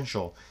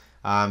potential.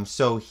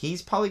 So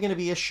he's probably going to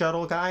be a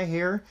shuttle guy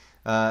here,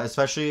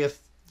 especially if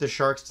the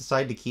Sharks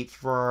decide to keep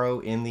Ferraro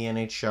in the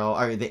NHL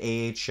or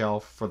the AHL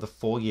for the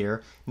full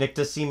year. Nick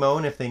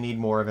DeSimone, if they need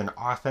more of an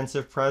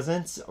offensive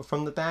presence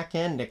from the back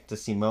end, Nick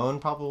DeSimone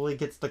probably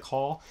gets the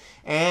call.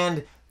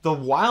 And the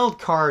wild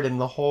card in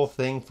the whole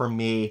thing for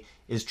me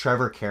is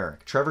Trevor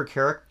Carrick. Trevor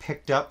Carrick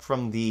picked up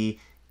from the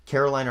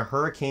Carolina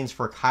Hurricanes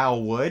for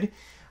Kyle Wood.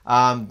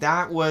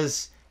 That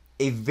was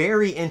a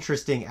very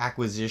interesting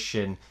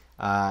acquisition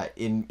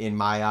in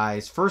my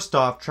eyes. First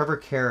off, Trevor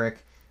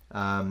Carrick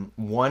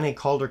won a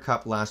Calder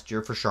Cup last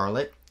year for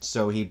Charlotte,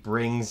 so he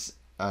brings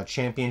a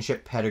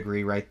championship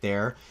pedigree right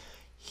there.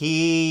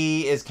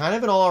 He is kind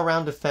of an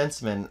all-around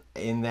defenseman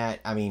in that,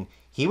 I mean,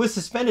 he was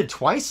suspended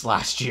twice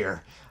last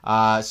year,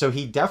 so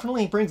he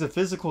definitely brings a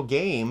physical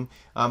game,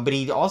 but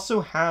he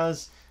also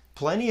has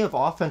plenty of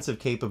offensive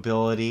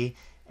capability,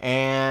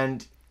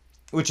 and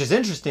which is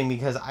interesting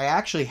because I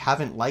actually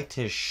haven't liked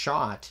his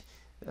shot,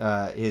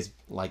 his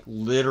like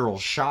literal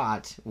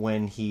shot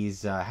when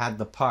he's had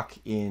the puck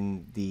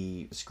in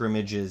the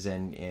scrimmages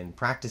and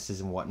practices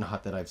and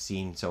whatnot that I've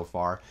seen so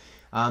far.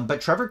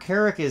 But Trevor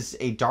Carrick is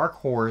a dark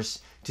horse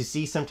to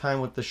see some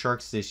time with the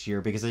Sharks this year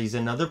because he's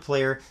another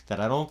player that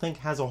I don't think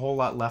has a whole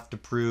lot left to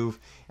prove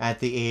at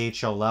the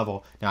AHL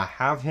level. Now I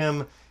have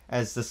him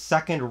as the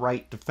second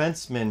right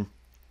defenseman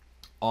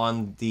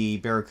on the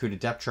Barracuda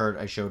depth chart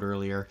I showed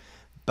earlier,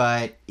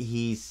 but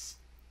he's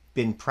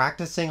been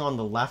practicing on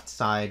the left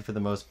side for the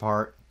most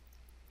part,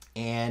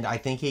 and I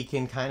think he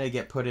can kind of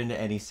get put into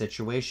any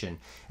situation.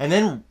 And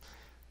then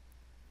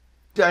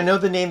I know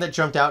the name that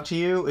jumped out to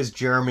you is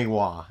Jeremy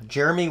Waugh.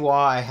 Jeremy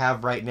Waugh I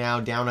have right now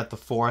down at the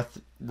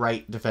 4th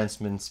right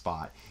defenseman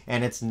spot,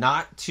 and it's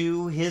not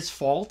to his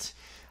fault.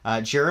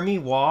 Jeremy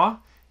Waugh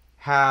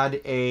had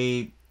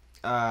a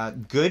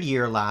good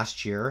year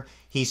last year.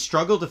 He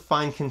struggled to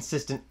find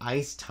consistent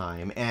ice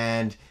time,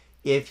 and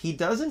if he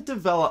doesn't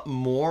develop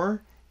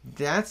more,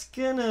 that's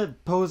gonna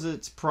pose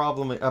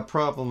a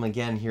problem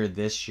again here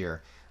this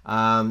year.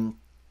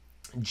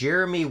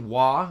 Jeremy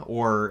Waugh,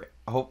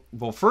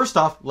 well, first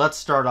off, let's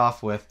start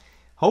off with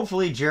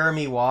hopefully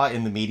Jeremy Waugh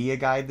in the media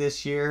guide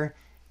this year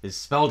is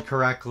spelled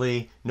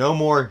correctly. No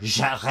more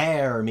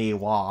Jeremy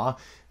Waugh,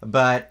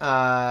 but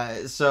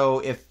so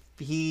if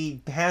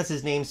he has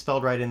his name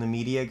spelled right in the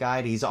media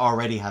guide, he's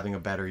already having a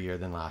better year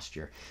than last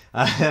year.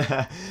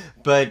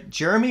 But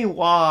Jeremy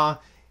Waugh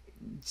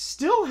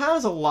still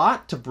has a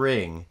lot to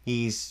bring.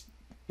 His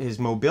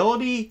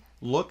mobility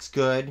looks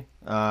good.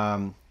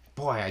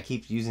 Boy, I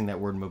keep using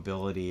that word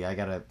mobility.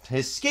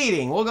 His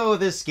skating, we'll go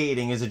with his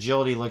skating. His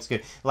agility looks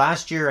good.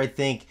 Last year, I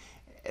think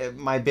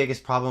my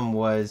biggest problem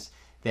was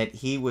that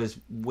he was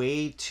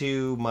way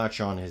too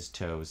much on his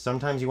toes.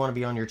 Sometimes you want to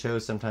be on your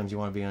toes, sometimes you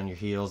want to be on your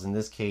heels. In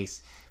this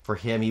case, for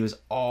him, he was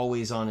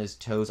always on his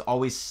toes,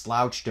 always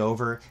slouched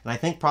over. And I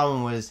think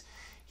problem was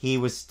he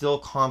was still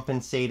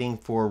compensating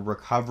for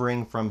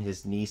recovering from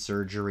his knee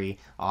surgery.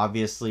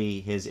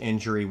 Obviously, his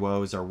injury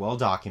woes are well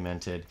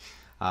documented.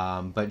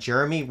 But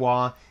Jeremy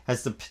Waugh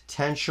has the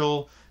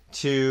potential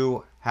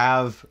to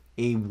have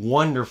a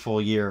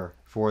wonderful year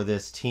for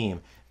this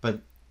team.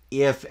 But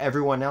if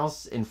everyone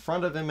else in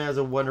front of him has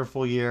a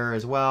wonderful year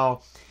as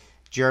well,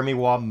 Jeremy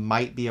Waugh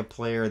might be a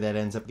player that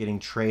ends up getting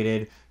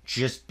traded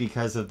just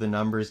because of the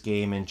numbers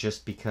game and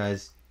just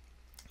because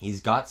He's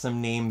got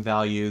some name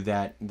value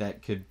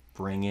that could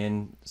bring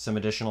in some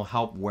additional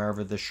help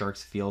wherever the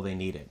Sharks feel they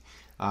need it.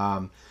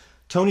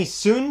 Tony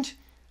Sund,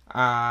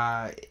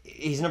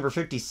 he's number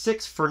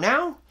 56 for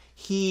now.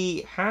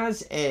 He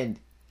has an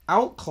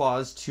out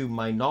clause to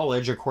my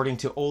knowledge, according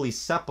to Oli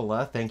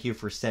Seppala. Thank you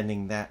for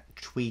sending that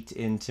tweet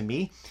in to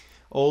me.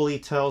 Oli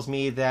tells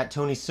me that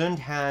Tony Sund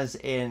has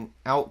an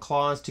out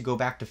clause to go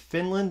back to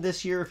Finland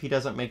this year if he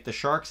doesn't make the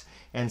Sharks.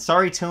 And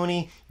sorry,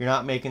 Tony, you're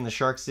not making the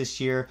Sharks this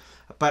year.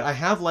 But I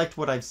have liked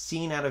what I've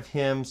seen out of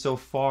him so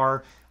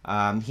far.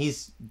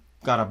 He's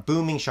got a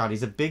booming shot.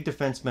 He's a big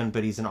defenseman,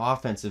 but he's an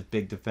offensive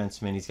big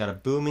defenseman. He's got a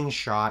booming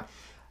shot.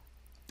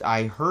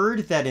 I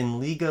heard that in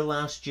Liga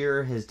last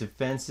year, his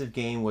defensive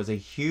game was a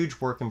huge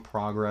work in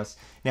progress.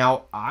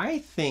 Now, I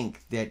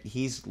think that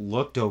he's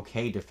looked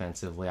okay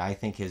defensively. I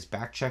think his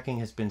back checking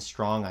has been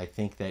strong. I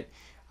think that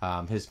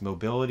his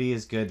mobility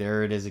is good.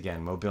 There it is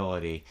again,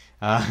 mobility.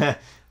 It's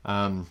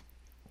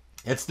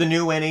the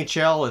new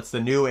NHL. It's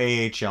the new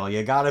AHL.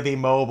 You got to be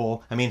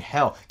mobile. I mean,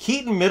 hell,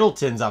 Keaton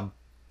Middleton's a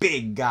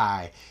big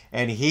guy,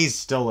 and he's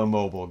still a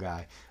mobile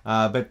guy.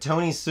 But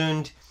Tony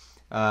Sund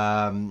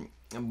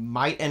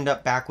might end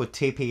up back with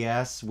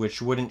TPS,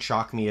 which wouldn't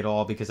shock me at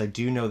all, because I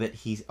do know that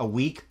he's a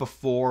week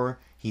before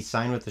he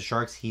signed with the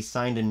Sharks, he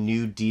signed a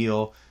new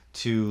deal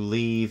to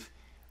leave.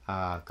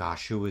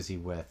 Gosh, who was he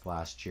with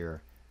last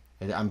year?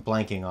 I'm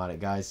blanking on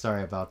it, guys.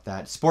 Sorry about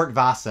that. Sport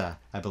Vasa,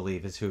 I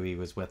believe, is who he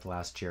was with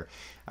last year.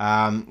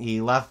 He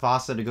left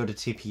Vasa to go to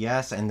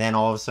TPS, and then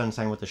all of a sudden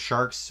signed with the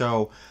Sharks.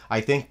 So I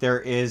think there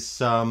is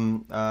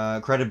some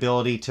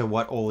credibility to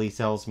what Oli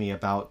tells me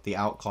about the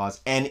out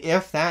clause. And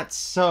if that's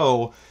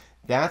so,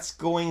 that's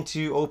going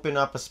to open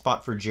up a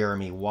spot for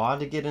Jeremy Waugh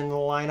to get in the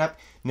lineup.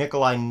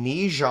 Nikolai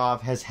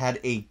Nijov has had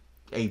a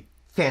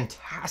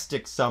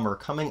fantastic summer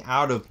coming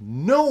out of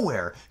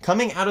nowhere,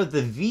 coming out of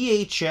the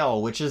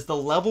VHL, which is the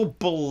level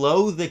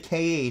below the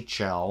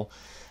KHL,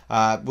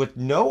 with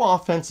no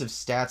offensive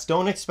stats.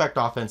 Don't expect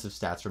offensive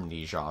stats from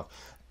Nijov,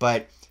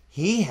 but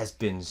he has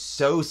been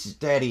so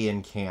steady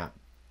in camp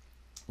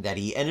that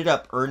he ended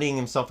up earning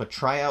himself a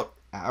tryout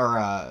or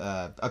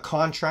a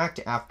contract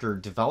after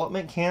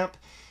development camp.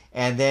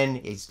 And then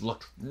he's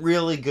looked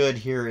really good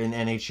here in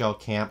NHL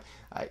camp.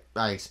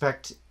 I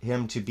expect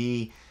him to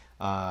be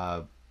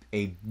a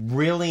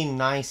really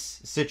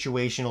nice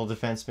situational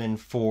defenseman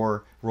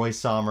for Roy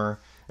Sommer,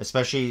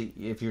 especially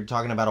if you're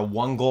talking about a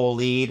 1-goal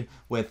lead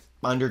with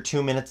under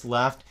 2 minutes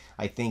left.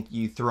 I think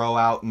you throw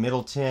out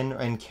Middleton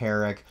and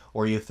Carrick,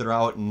 or you throw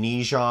out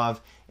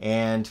Nijov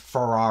and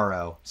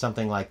Ferraro,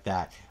 something like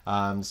that.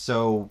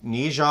 So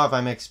Nijov,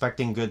 I'm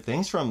expecting good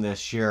things from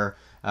this year.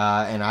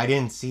 And I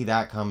didn't see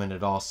that coming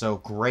at all. So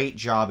great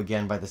job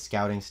again by the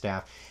scouting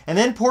staff. And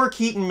then poor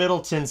Keaton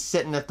Middleton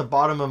sitting at the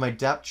bottom of my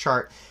depth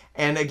chart.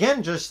 And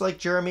again, just like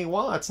Jeremy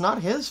Waugh, it's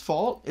not his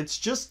fault. It's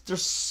just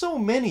there's so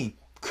many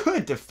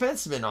good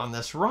defensemen on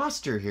this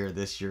roster here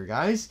this year,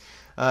 guys.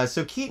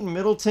 So Keaton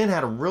Middleton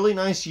had a really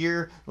nice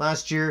year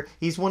last year.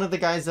 He's one of the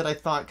guys that I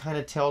thought kind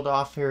of tailed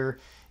off here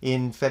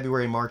in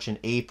February, March, and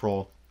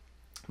April.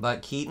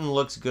 But Keaton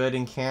looks good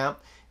in camp.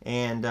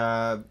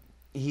 And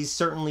he's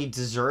certainly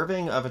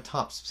deserving of a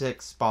top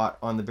 6 spot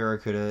on the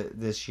Barracuda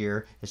this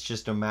year. It's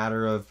just a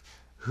matter of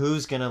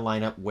who's going to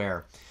line up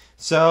where.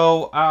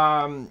 So,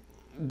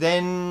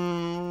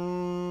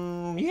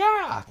 then,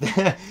 yeah.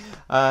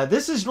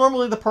 This is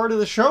normally the part of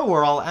the show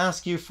where I'll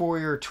ask you for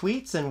your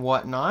tweets and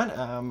whatnot,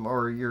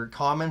 or your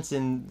comments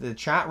in the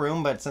chat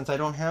room. But since I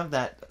don't have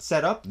that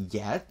set up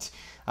yet,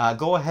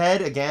 go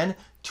ahead, again,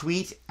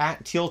 tweet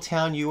at Teal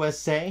Town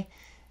USA.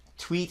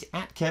 Tweet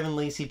at Kevin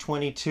Lacy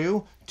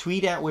 22.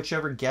 Tweet at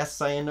whichever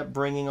guests I end up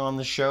bringing on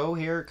the show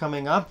here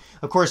coming up.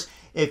 Of course,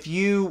 if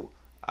you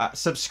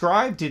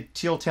subscribe to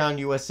Teal Town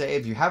USA,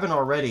 if you haven't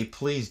already,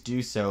 please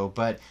do so.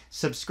 But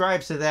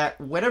subscribe so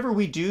that whenever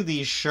we do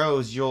these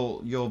shows,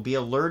 you'll be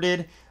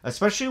alerted,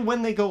 especially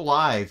when they go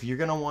live. You're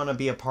gonna want to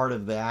be a part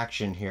of the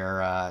action here.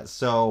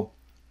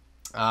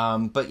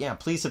 But yeah,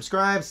 please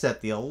subscribe,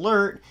 set the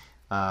alert,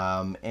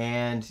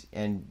 and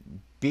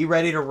be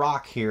ready to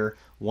rock here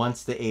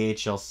once the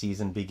AHL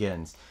season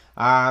begins.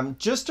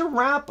 Just to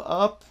wrap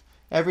up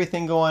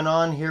everything going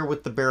on here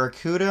with the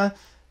Barracuda,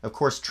 of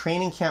course,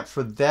 training camp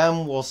for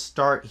them will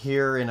start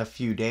here in a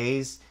few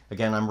days.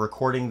 Again, I'm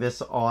recording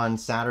this on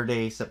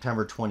Saturday,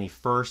 September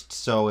 21st,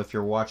 so if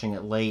you're watching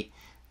it late,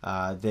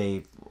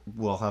 they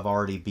will have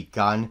already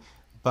begun.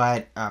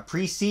 But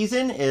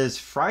preseason is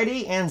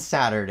Friday and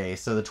Saturday,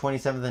 so the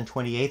 27th and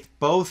 28th.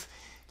 Both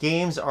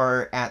games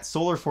are at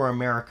Solar for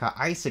America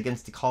Ice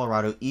against the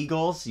Colorado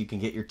Eagles. You can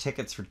get your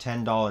tickets for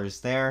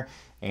 $10 there.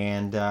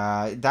 And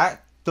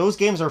those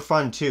games are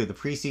fun too, the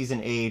preseason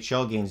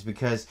AHL games,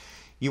 because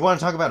you want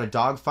to talk about a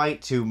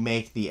dogfight to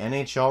make the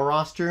NHL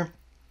roster.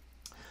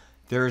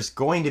 There's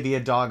going to be a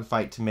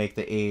dogfight to make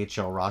the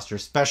AHL roster,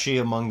 especially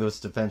among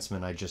those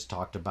defensemen I just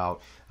talked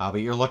about.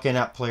 But you're looking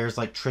at players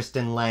like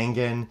Tristan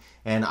Langen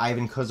and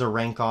Ivan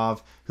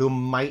Kozarenkov, who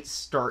might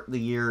start the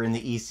year in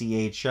the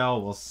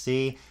ECHL. We'll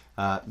see.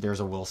 There's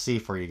a we'll see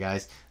for you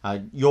guys.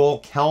 Joel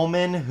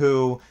Kelman,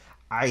 who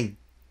I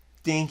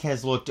think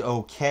has looked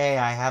okay.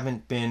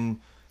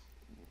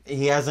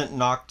 He hasn't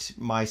knocked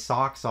my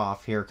socks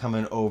off here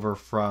coming over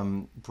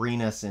from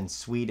Brynäs in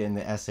Sweden,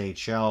 the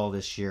SHL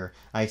this year.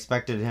 I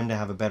expected him to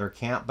have a better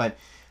camp, but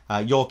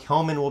Joel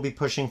Kelman will be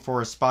pushing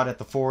for a spot at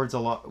the forwards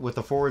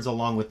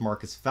along with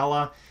Marcus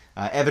Vela.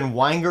 Evan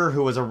Weinger,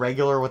 who was a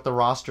regular with the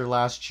roster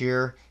last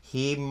year,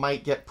 he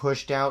might get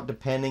pushed out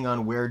depending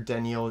on where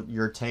Daniel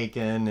you're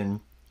taken and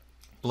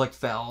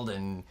Blickfeld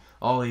and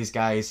all these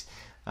guys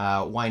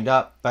wind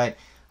up. But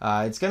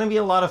it's going to be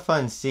a lot of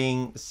fun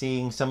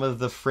seeing some of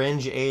the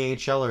fringe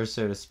AHLers,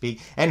 so to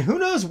speak. And who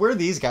knows where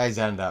these guys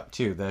end up,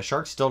 too. The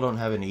Sharks still don't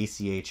have an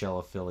ACHL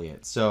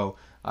affiliate. So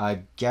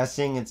I'm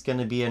guessing it's going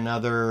to be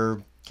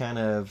another kind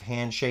of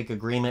handshake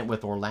agreement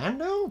with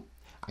Orlando?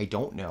 I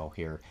don't know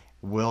here.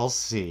 We'll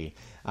see.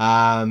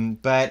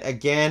 But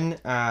again,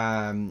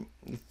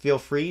 feel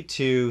free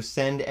to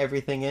send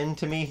everything in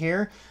to me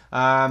here.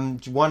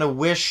 Want to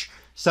wish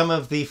some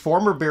of the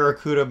former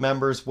Barracuda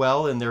members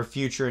well in their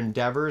future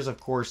endeavors. Of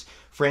course,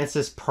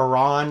 Francis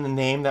Perron, the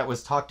name that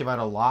was talked about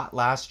a lot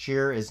last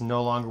year, is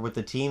no longer with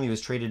the team. He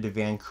was traded to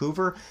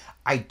Vancouver.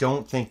 I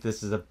don't think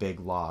this is a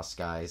big loss,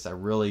 guys. I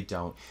really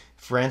don't.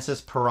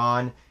 Francis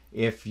Perron,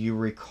 if you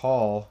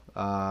recall,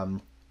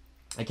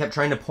 I kept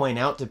trying to point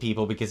out to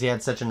people because he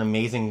had such an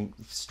amazing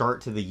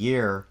start to the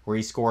year where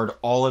he scored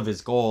all of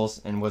his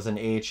goals and was an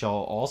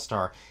AHL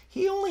All-Star.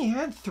 He only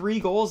had 3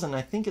 goals in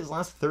I think his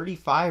last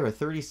 35 or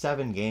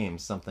 37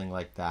 games, something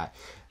like that.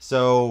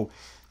 So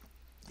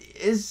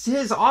is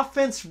his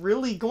offense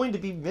really going to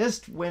be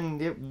missed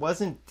when it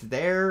wasn't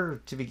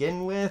there to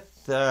begin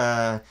with?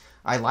 I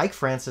like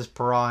Francis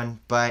Perron,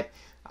 but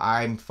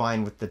I'm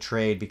fine with the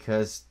trade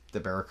because the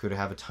Barracuda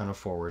have a ton of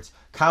forwards.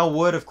 Kyle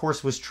Wood, of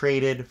course, was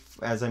traded,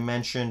 as I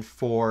mentioned,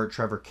 for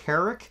Trevor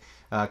Carrick.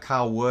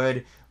 Kyle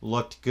Wood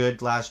looked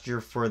good last year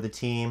for the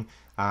team,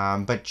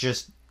 but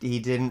just he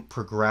didn't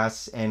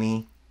progress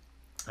any,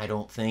 I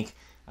don't think.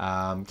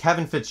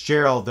 Kevin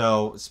Fitzgerald,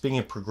 though, speaking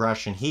of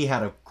progression, he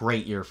had a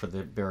great year for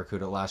the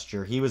Barracuda last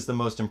year. He was the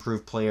most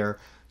improved player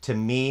to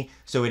me,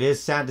 so it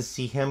is sad to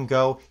see him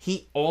go.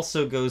 He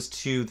also goes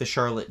to the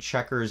Charlotte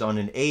Checkers on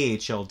an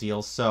AHL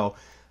deal, so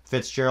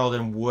Fitzgerald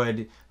and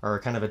Wood are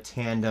kind of a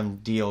tandem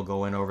deal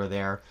going over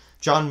there.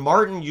 John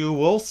Martin, you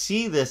will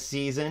see this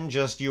season,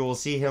 just you will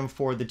see him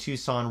for the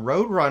Tucson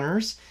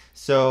Roadrunners.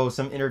 So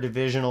some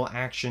interdivisional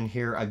action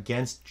here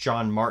against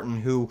John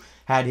Martin, who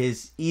had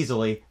his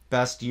easily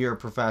best year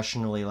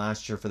professionally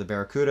last year for the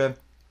Barracuda.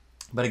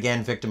 But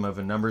again, victim of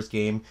a numbers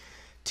game.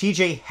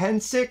 TJ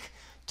Hensick,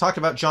 talked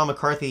about John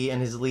McCarthy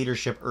and his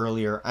leadership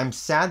earlier. I'm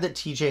sad that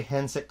TJ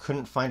Hensick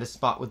couldn't find a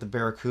spot with the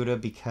Barracuda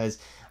because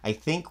I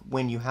think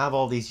when you have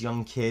all these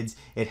young kids,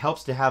 it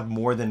helps to have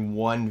more than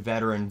one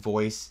veteran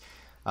voice,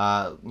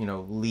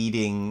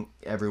 leading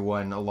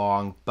everyone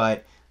along.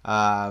 But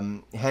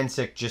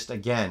Hensick, just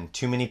again,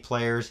 too many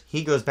players.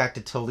 He goes back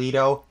to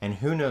Toledo, and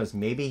who knows,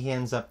 maybe he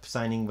ends up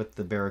signing with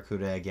the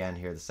Barracuda again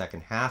here the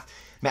second half.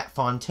 Matt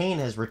Fontaine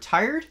has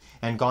retired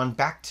and gone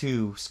back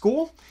to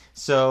school.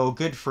 So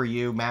good for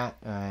you, Matt,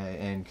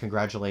 and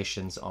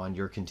congratulations on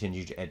your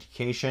continued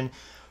education.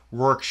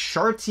 Rourke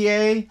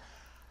Chartier.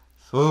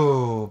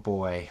 Oh,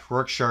 boy.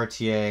 Rourke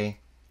Chartier.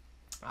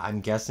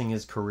 I'm guessing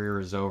his career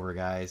is over,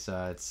 guys.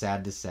 It's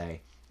sad to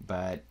say.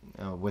 But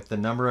with the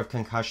number of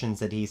concussions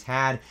that he's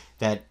had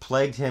that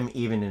plagued him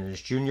even in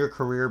his junior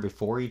career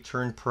before he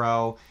turned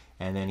pro,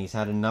 and then he's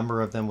had a number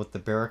of them with the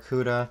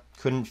Barracuda,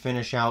 couldn't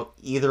finish out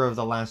either of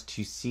the last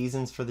 2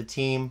 seasons for the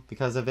team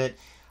because of it.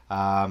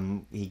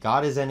 He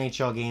got his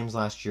NHL games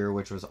last year,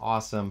 which was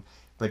awesome,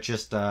 but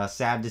just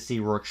sad to see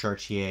Rourke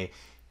Chartier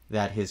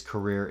that his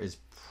career is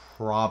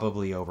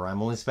probably over.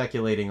 I'm only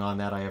speculating on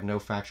that. I have no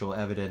factual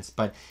evidence,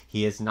 but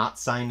he is not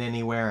signed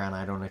anywhere, and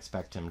I don't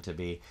expect him to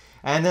be.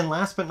 And then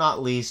last but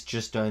not least,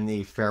 just on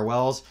the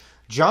farewells,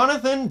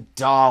 Jonathan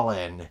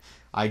Dahlin.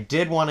 I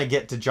did want to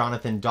get to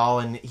Jonathan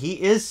Dahlin.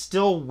 He is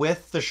still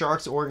with the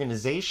Sharks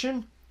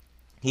organization.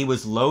 He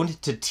was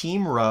loaned to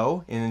Team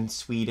Row in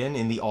Sweden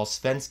in the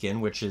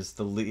Allsvenskan, which is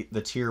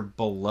the tier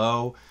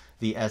below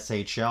the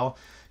SHL.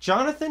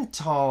 Jonathan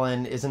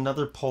Dahlin is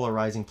another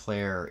polarizing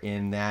player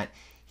in that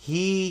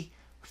he,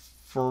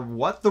 for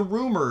what the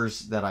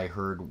rumors that I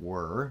heard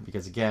were,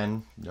 because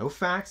again, no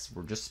facts,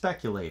 we're just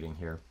speculating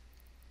here.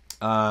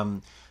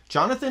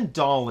 Jonathan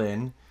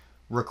Dahlin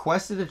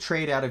requested a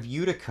trade out of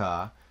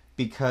Utica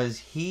because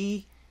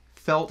he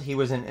felt he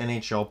was an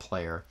NHL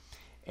player,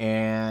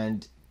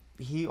 and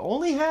he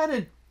only had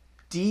a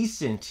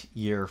decent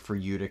year for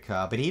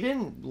Utica, but he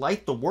didn't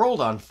light the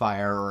world on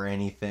fire or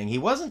anything. He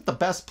wasn't the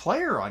best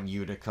player on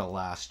Utica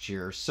last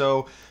year,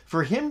 so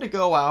for him to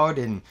go out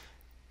and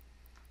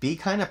be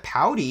kind of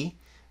pouty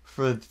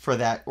for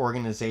that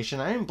organization,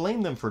 I didn't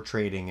blame them for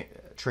trading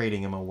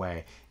him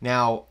away.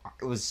 Now,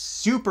 I was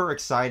super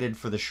excited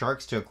for the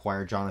Sharks to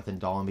acquire Jonathan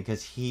Dahlin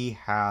because he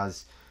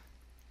has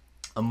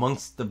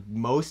amongst the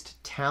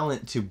most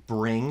talent to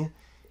bring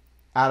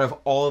out of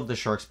all of the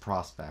Sharks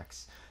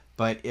prospects.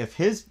 But if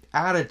his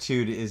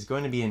attitude is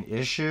going to be an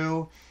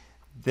issue,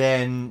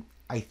 then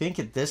I think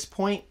at this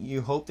point,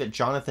 you hope that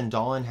Jonathan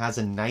Dahlen has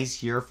a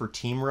nice year for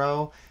Team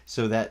Row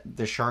so that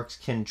the Sharks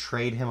can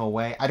trade him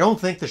away. I don't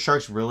think the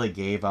Sharks really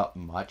gave up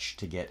much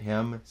to get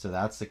him, so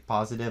that's a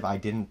positive. I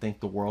didn't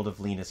think the world of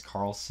Linus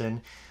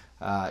Karlsson.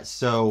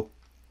 Jonathan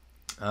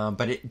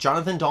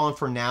Dahlen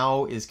for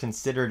now is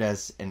considered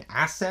as an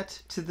asset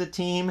to the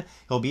team.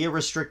 He'll be a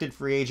restricted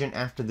free agent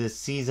after this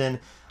season.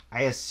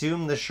 I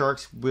assume the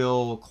Sharks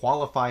will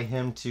qualify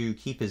him to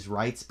keep his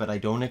rights, but I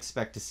don't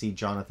expect to see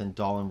Jonathan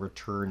Dahlen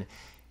return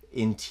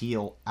in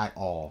Teal at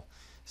all.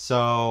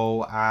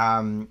 So,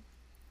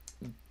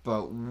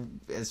 but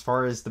as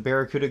far as the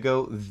Barracuda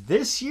go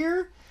this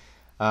year,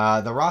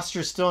 the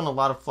roster's still in a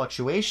lot of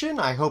fluctuation.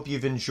 I hope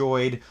you've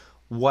enjoyed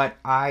what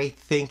I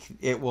think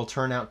it will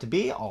turn out to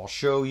be. I'll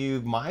show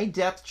you my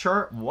depth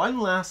chart one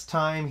last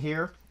time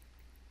here.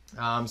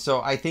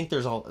 So I think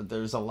there's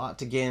a lot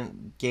to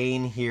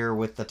gain here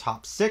with the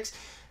top 6.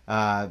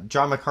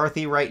 John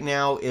McCarthy right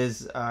now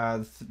is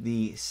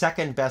the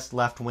second best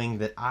left wing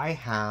that I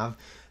have,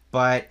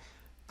 but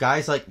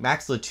guys like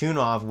Max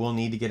Letunov will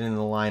need to get into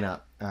the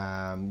lineup.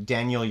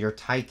 Daniel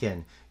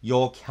Yurtaikin,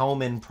 Joel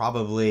Kelman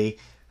probably.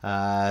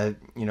 I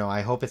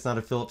hope it's not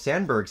a Philip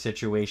Sandberg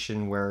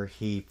situation where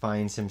he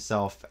finds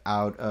himself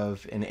out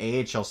of an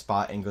AHL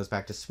spot and goes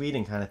back to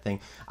Sweden kind of thing.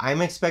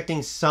 I'm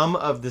expecting some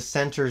of the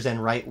centers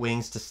and right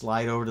wings to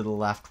slide over to the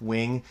left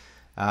wing.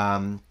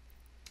 But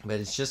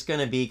it's just going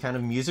to be kind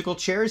of musical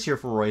chairs here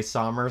for Roy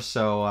Sommer.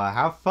 So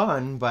have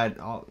fun, but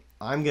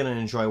I'm going to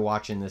enjoy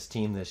watching this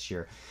team this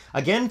year.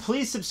 Again,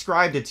 please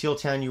subscribe to Teal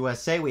Town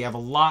USA. We have a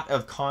lot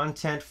of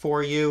content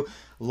for you.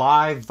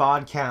 Live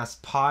vodcasts,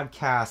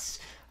 podcasts.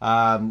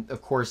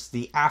 Of course,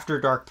 the After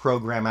Dark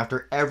program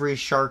after every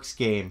Sharks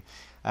game.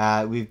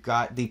 We've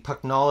got the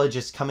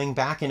Pucknologist coming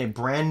back in a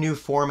brand new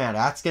format.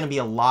 That's going to be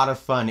a lot of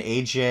fun.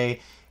 AJ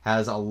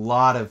has a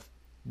lot of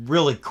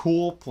really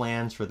cool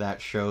plans for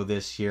that show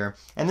this year.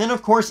 And then,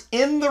 of course,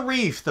 In the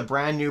Reef, the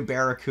brand new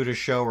Barracuda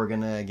show. We're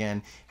going to,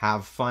 again,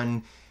 have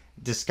fun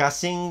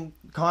discussing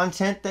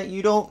content that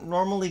you don't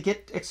normally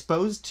get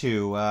exposed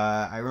to.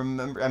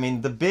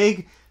 The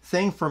big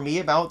thing for me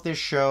about this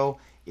show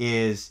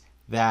is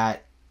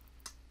that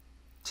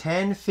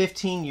 10,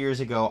 15 years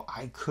ago,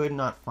 I could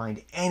not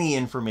find any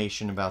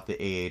information about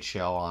the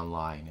AHL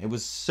online. It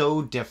was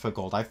so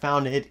difficult. I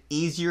found it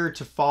easier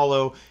to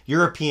follow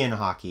European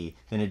hockey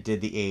than it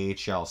did the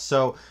AHL.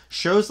 So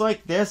shows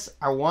like this,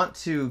 I want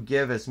to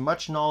give as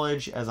much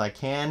knowledge as I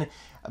can.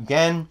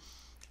 Again,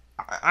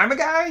 I'm a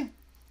guy,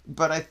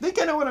 but I think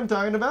I know what I'm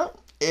talking about.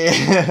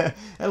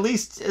 At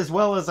least as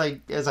well as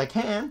I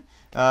can.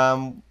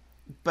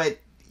 But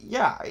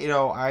yeah,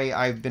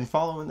 I've been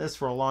following this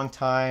for a long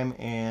time,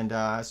 and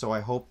so I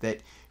hope that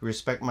you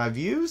respect my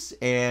views,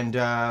 and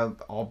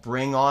I'll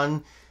bring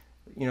on,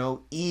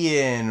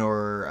 Ian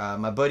or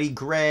my buddy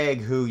Greg,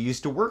 who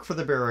used to work for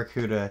the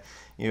Barracuda,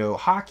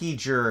 Hockey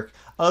Jerk,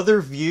 other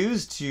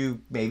views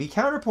to maybe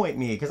counterpoint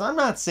me, because I'm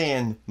not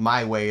saying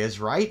my way is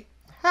right.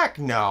 Heck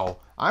no.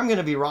 I'm going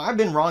to be wrong. I've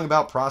been wrong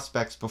about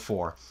prospects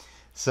before.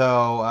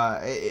 So,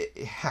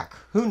 heck,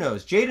 who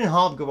knows? Jaden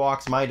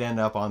Halbgewachs might end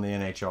up on the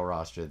NHL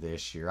roster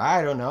this year.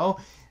 I don't know.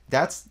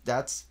 That's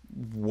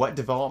what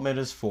development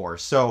is for.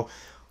 So,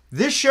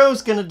 this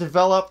show's going to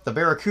develop. The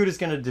Barracuda's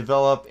going to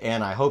develop,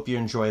 and I hope you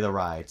enjoy the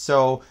ride.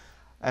 So,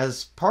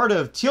 as part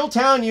of Teal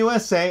Town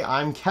USA,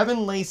 I'm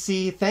Kevin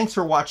Lacy. Thanks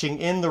for watching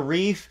In the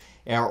Reef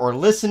or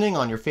listening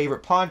on your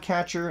favorite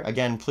podcatcher.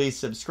 Again, please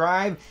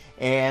subscribe,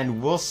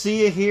 and we'll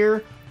see you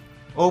here.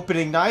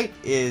 Opening night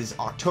is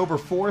October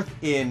 4th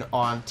in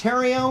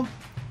Ontario,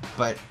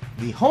 but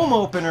the home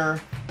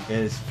opener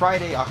is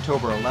Friday,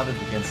 October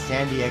 11th against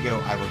San Diego.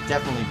 I will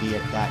definitely be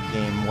at that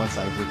game once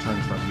I've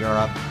returned from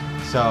Europe.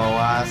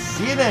 So,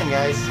 see you then,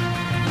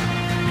 guys.